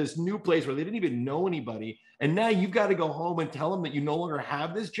them into this new place where they didn't even know anybody. And now you've got to go home and tell them that you no longer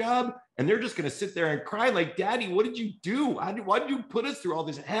have this job. And they're just going to sit there and cry like, Daddy, what did you do? Why did you put us through all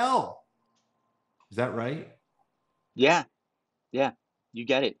this hell? Is that right? Yeah. Yeah. You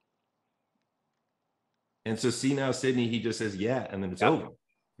get it. And so see now, Sydney, he just says, yeah. And then it's over.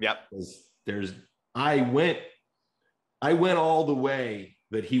 Yep. I went all the way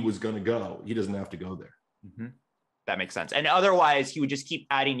that he was going to go. He doesn't have to go there. Mm-hmm. That makes sense. And otherwise he would just keep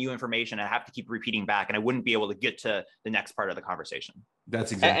adding new information. I have to keep repeating back, and I wouldn't be able to get to the next part of the conversation.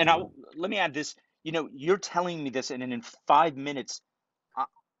 That's exactly. And let me add this, you're telling me this, and in 5 minutes,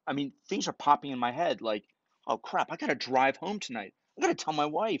 I mean, things are popping in my head like, oh crap, I got to drive home tonight. I got to tell my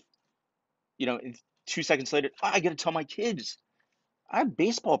wife, and 2 seconds later, I got to tell my kids I have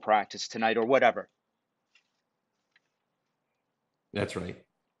baseball practice tonight or whatever. That's right.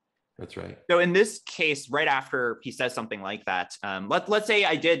 That's right. So in this case, right after he says something like that, let's say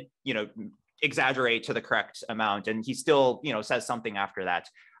I did, exaggerate to the correct amount, and he still, says something after that.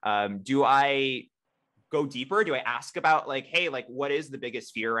 Do I go deeper? Do I ask about like, hey, like, what is the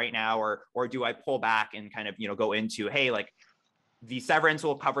biggest fear right now? Or do I pull back and kind of, go into, hey, like, the severance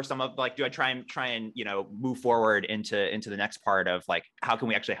will cover some of, like, do I try and move forward into the next part of like, how can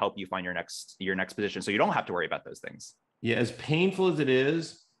we actually help you find your next position so you don't have to worry about those things? Yeah, as painful as it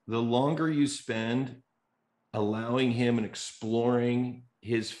is, the longer you spend allowing him and exploring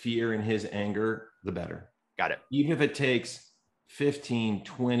his fear and his anger, the better. Got it. Even if it takes 15,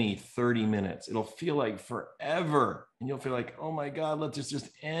 20, 30 minutes, it'll feel like forever. And you'll feel like, oh my God, let this just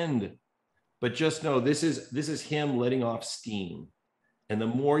end. But just know this is him letting off steam. And the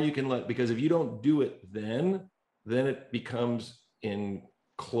more you can because if you don't do it then it becomes in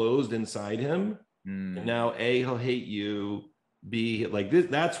closed inside him. And now A, he'll hate you. B, like this,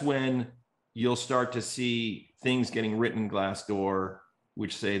 that's when you'll start to see things getting written Glassdoor,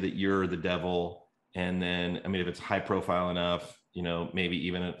 which say that you're the devil. And then, I mean, if it's high profile enough, you know, maybe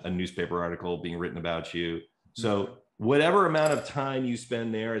even a newspaper article being written about you. So whatever amount of time you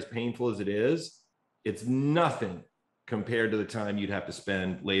spend there, as painful as it is, it's nothing compared to the time you'd have to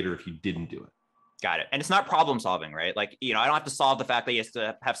spend later if you didn't do it. Got it. And it's not problem solving, right? Like, you know, I don't have to solve the fact that he has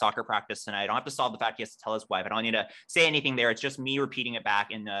to have soccer practice tonight. I don't have to solve the fact he has to tell his wife. I don't need to say anything there. It's just me repeating it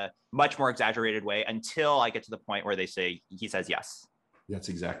back in a much more exaggerated way until I get to the point where he says yes. That's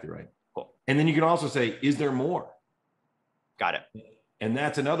exactly right. Cool. And then you can also say, is there more? Got it. And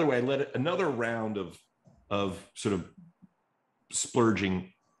that's another way, let another round of sort of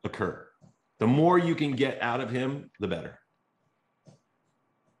splurging occur. The more you can get out of him, the better.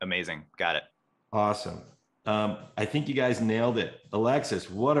 Amazing. Got it. Awesome. I think you guys nailed it. Alexis,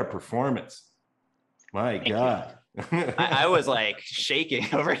 what a performance. My Thank God. I was like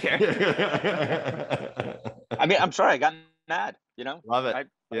shaking over here. I mean, I'm sorry, I got mad, you know? Love it. I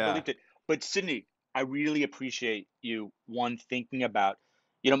believed it. But Sydney, I really appreciate you, one, thinking about,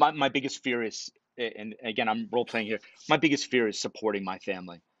 you know, my biggest fear is, and again, I'm role playing here. My biggest fear is supporting my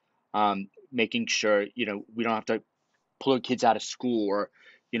family, making sure, you know, we don't have to pull our kids out of school, or,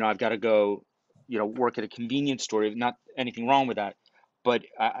 you know, I've got to go, you know, work at a convenience store. Not anything wrong with that. But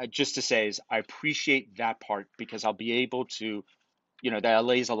just to say is I appreciate that part, because I'll be able to, you know, that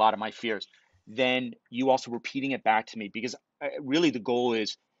allays a lot of my fears. Then you also repeating it back to me, because really the goal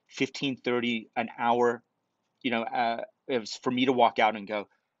is 15, 30, an hour, you know, it was for me to walk out and go,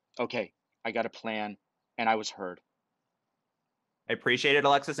 okay, I got a plan and I was heard. I appreciate it,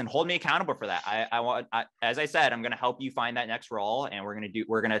 Alexis, and hold me accountable for that. As I said, I'm going to help you find that next role, and we're going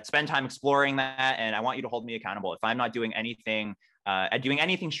to spend time exploring that. And I want you to hold me accountable. If I'm not doing anything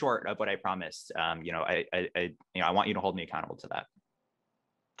short of what I promised, you know, I want you to hold me accountable to that.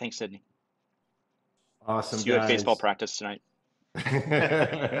 Thanks, Sydney. Awesome. See you at baseball practice tonight.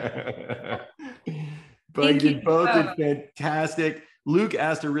 But you both did fantastic. Luke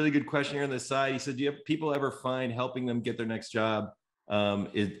asked a really good question here on the side. He said, do you have people ever find helping them get their next job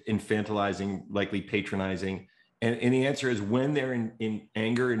is infantilizing, likely patronizing? And the answer is, when they're in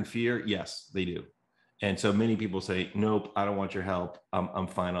anger and fear, yes, they do. And so many people say, nope, I don't want your help. I'm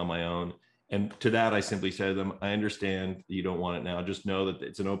fine on my own. And to that, I simply say to them, I understand that you don't want it now. Just know that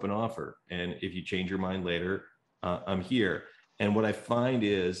it's an open offer. And if you change your mind later, I'm here. And what I find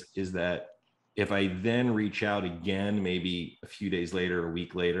is that if I then reach out again, maybe a few days later, a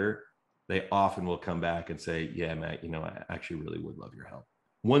week later, they often will come back and say, yeah, Matt, you know, I actually really would love your help.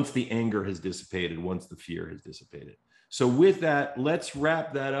 Once the anger has dissipated, once the fear has dissipated. So with that, let's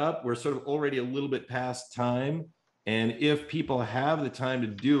wrap that up. We're sort of already a little bit past time. And if people have the time to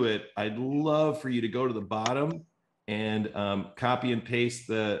do it, I'd love for you to go to the bottom and copy and paste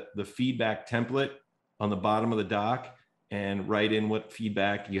the feedback template on the bottom of the doc and write in what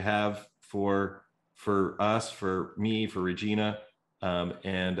feedback you have for us, for me, for Regina,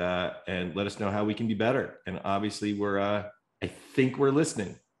 and let us know how we can be better. And obviously I think we're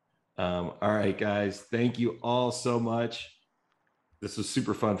listening. All right, guys, thank you all so much. This was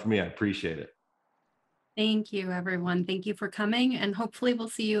super fun for me. I appreciate it. Thank you, everyone. Thank you for coming, and hopefully we'll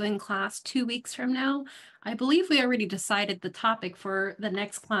see you in class 2 weeks from now. I believe we already decided the topic for the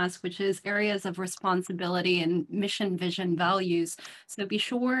next class, which is areas of responsibility and mission, vision, values. So be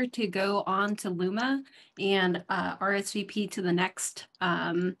sure to go on to Luma and RSVP to the next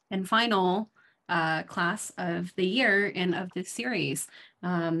and final class of the year and of this series.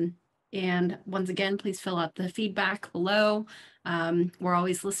 And once again, please fill out the feedback below. We're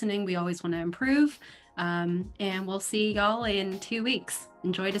always listening. We always want to improve. And we'll see y'all in 2 weeks.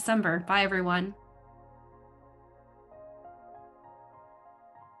 Enjoy December. Bye, everyone.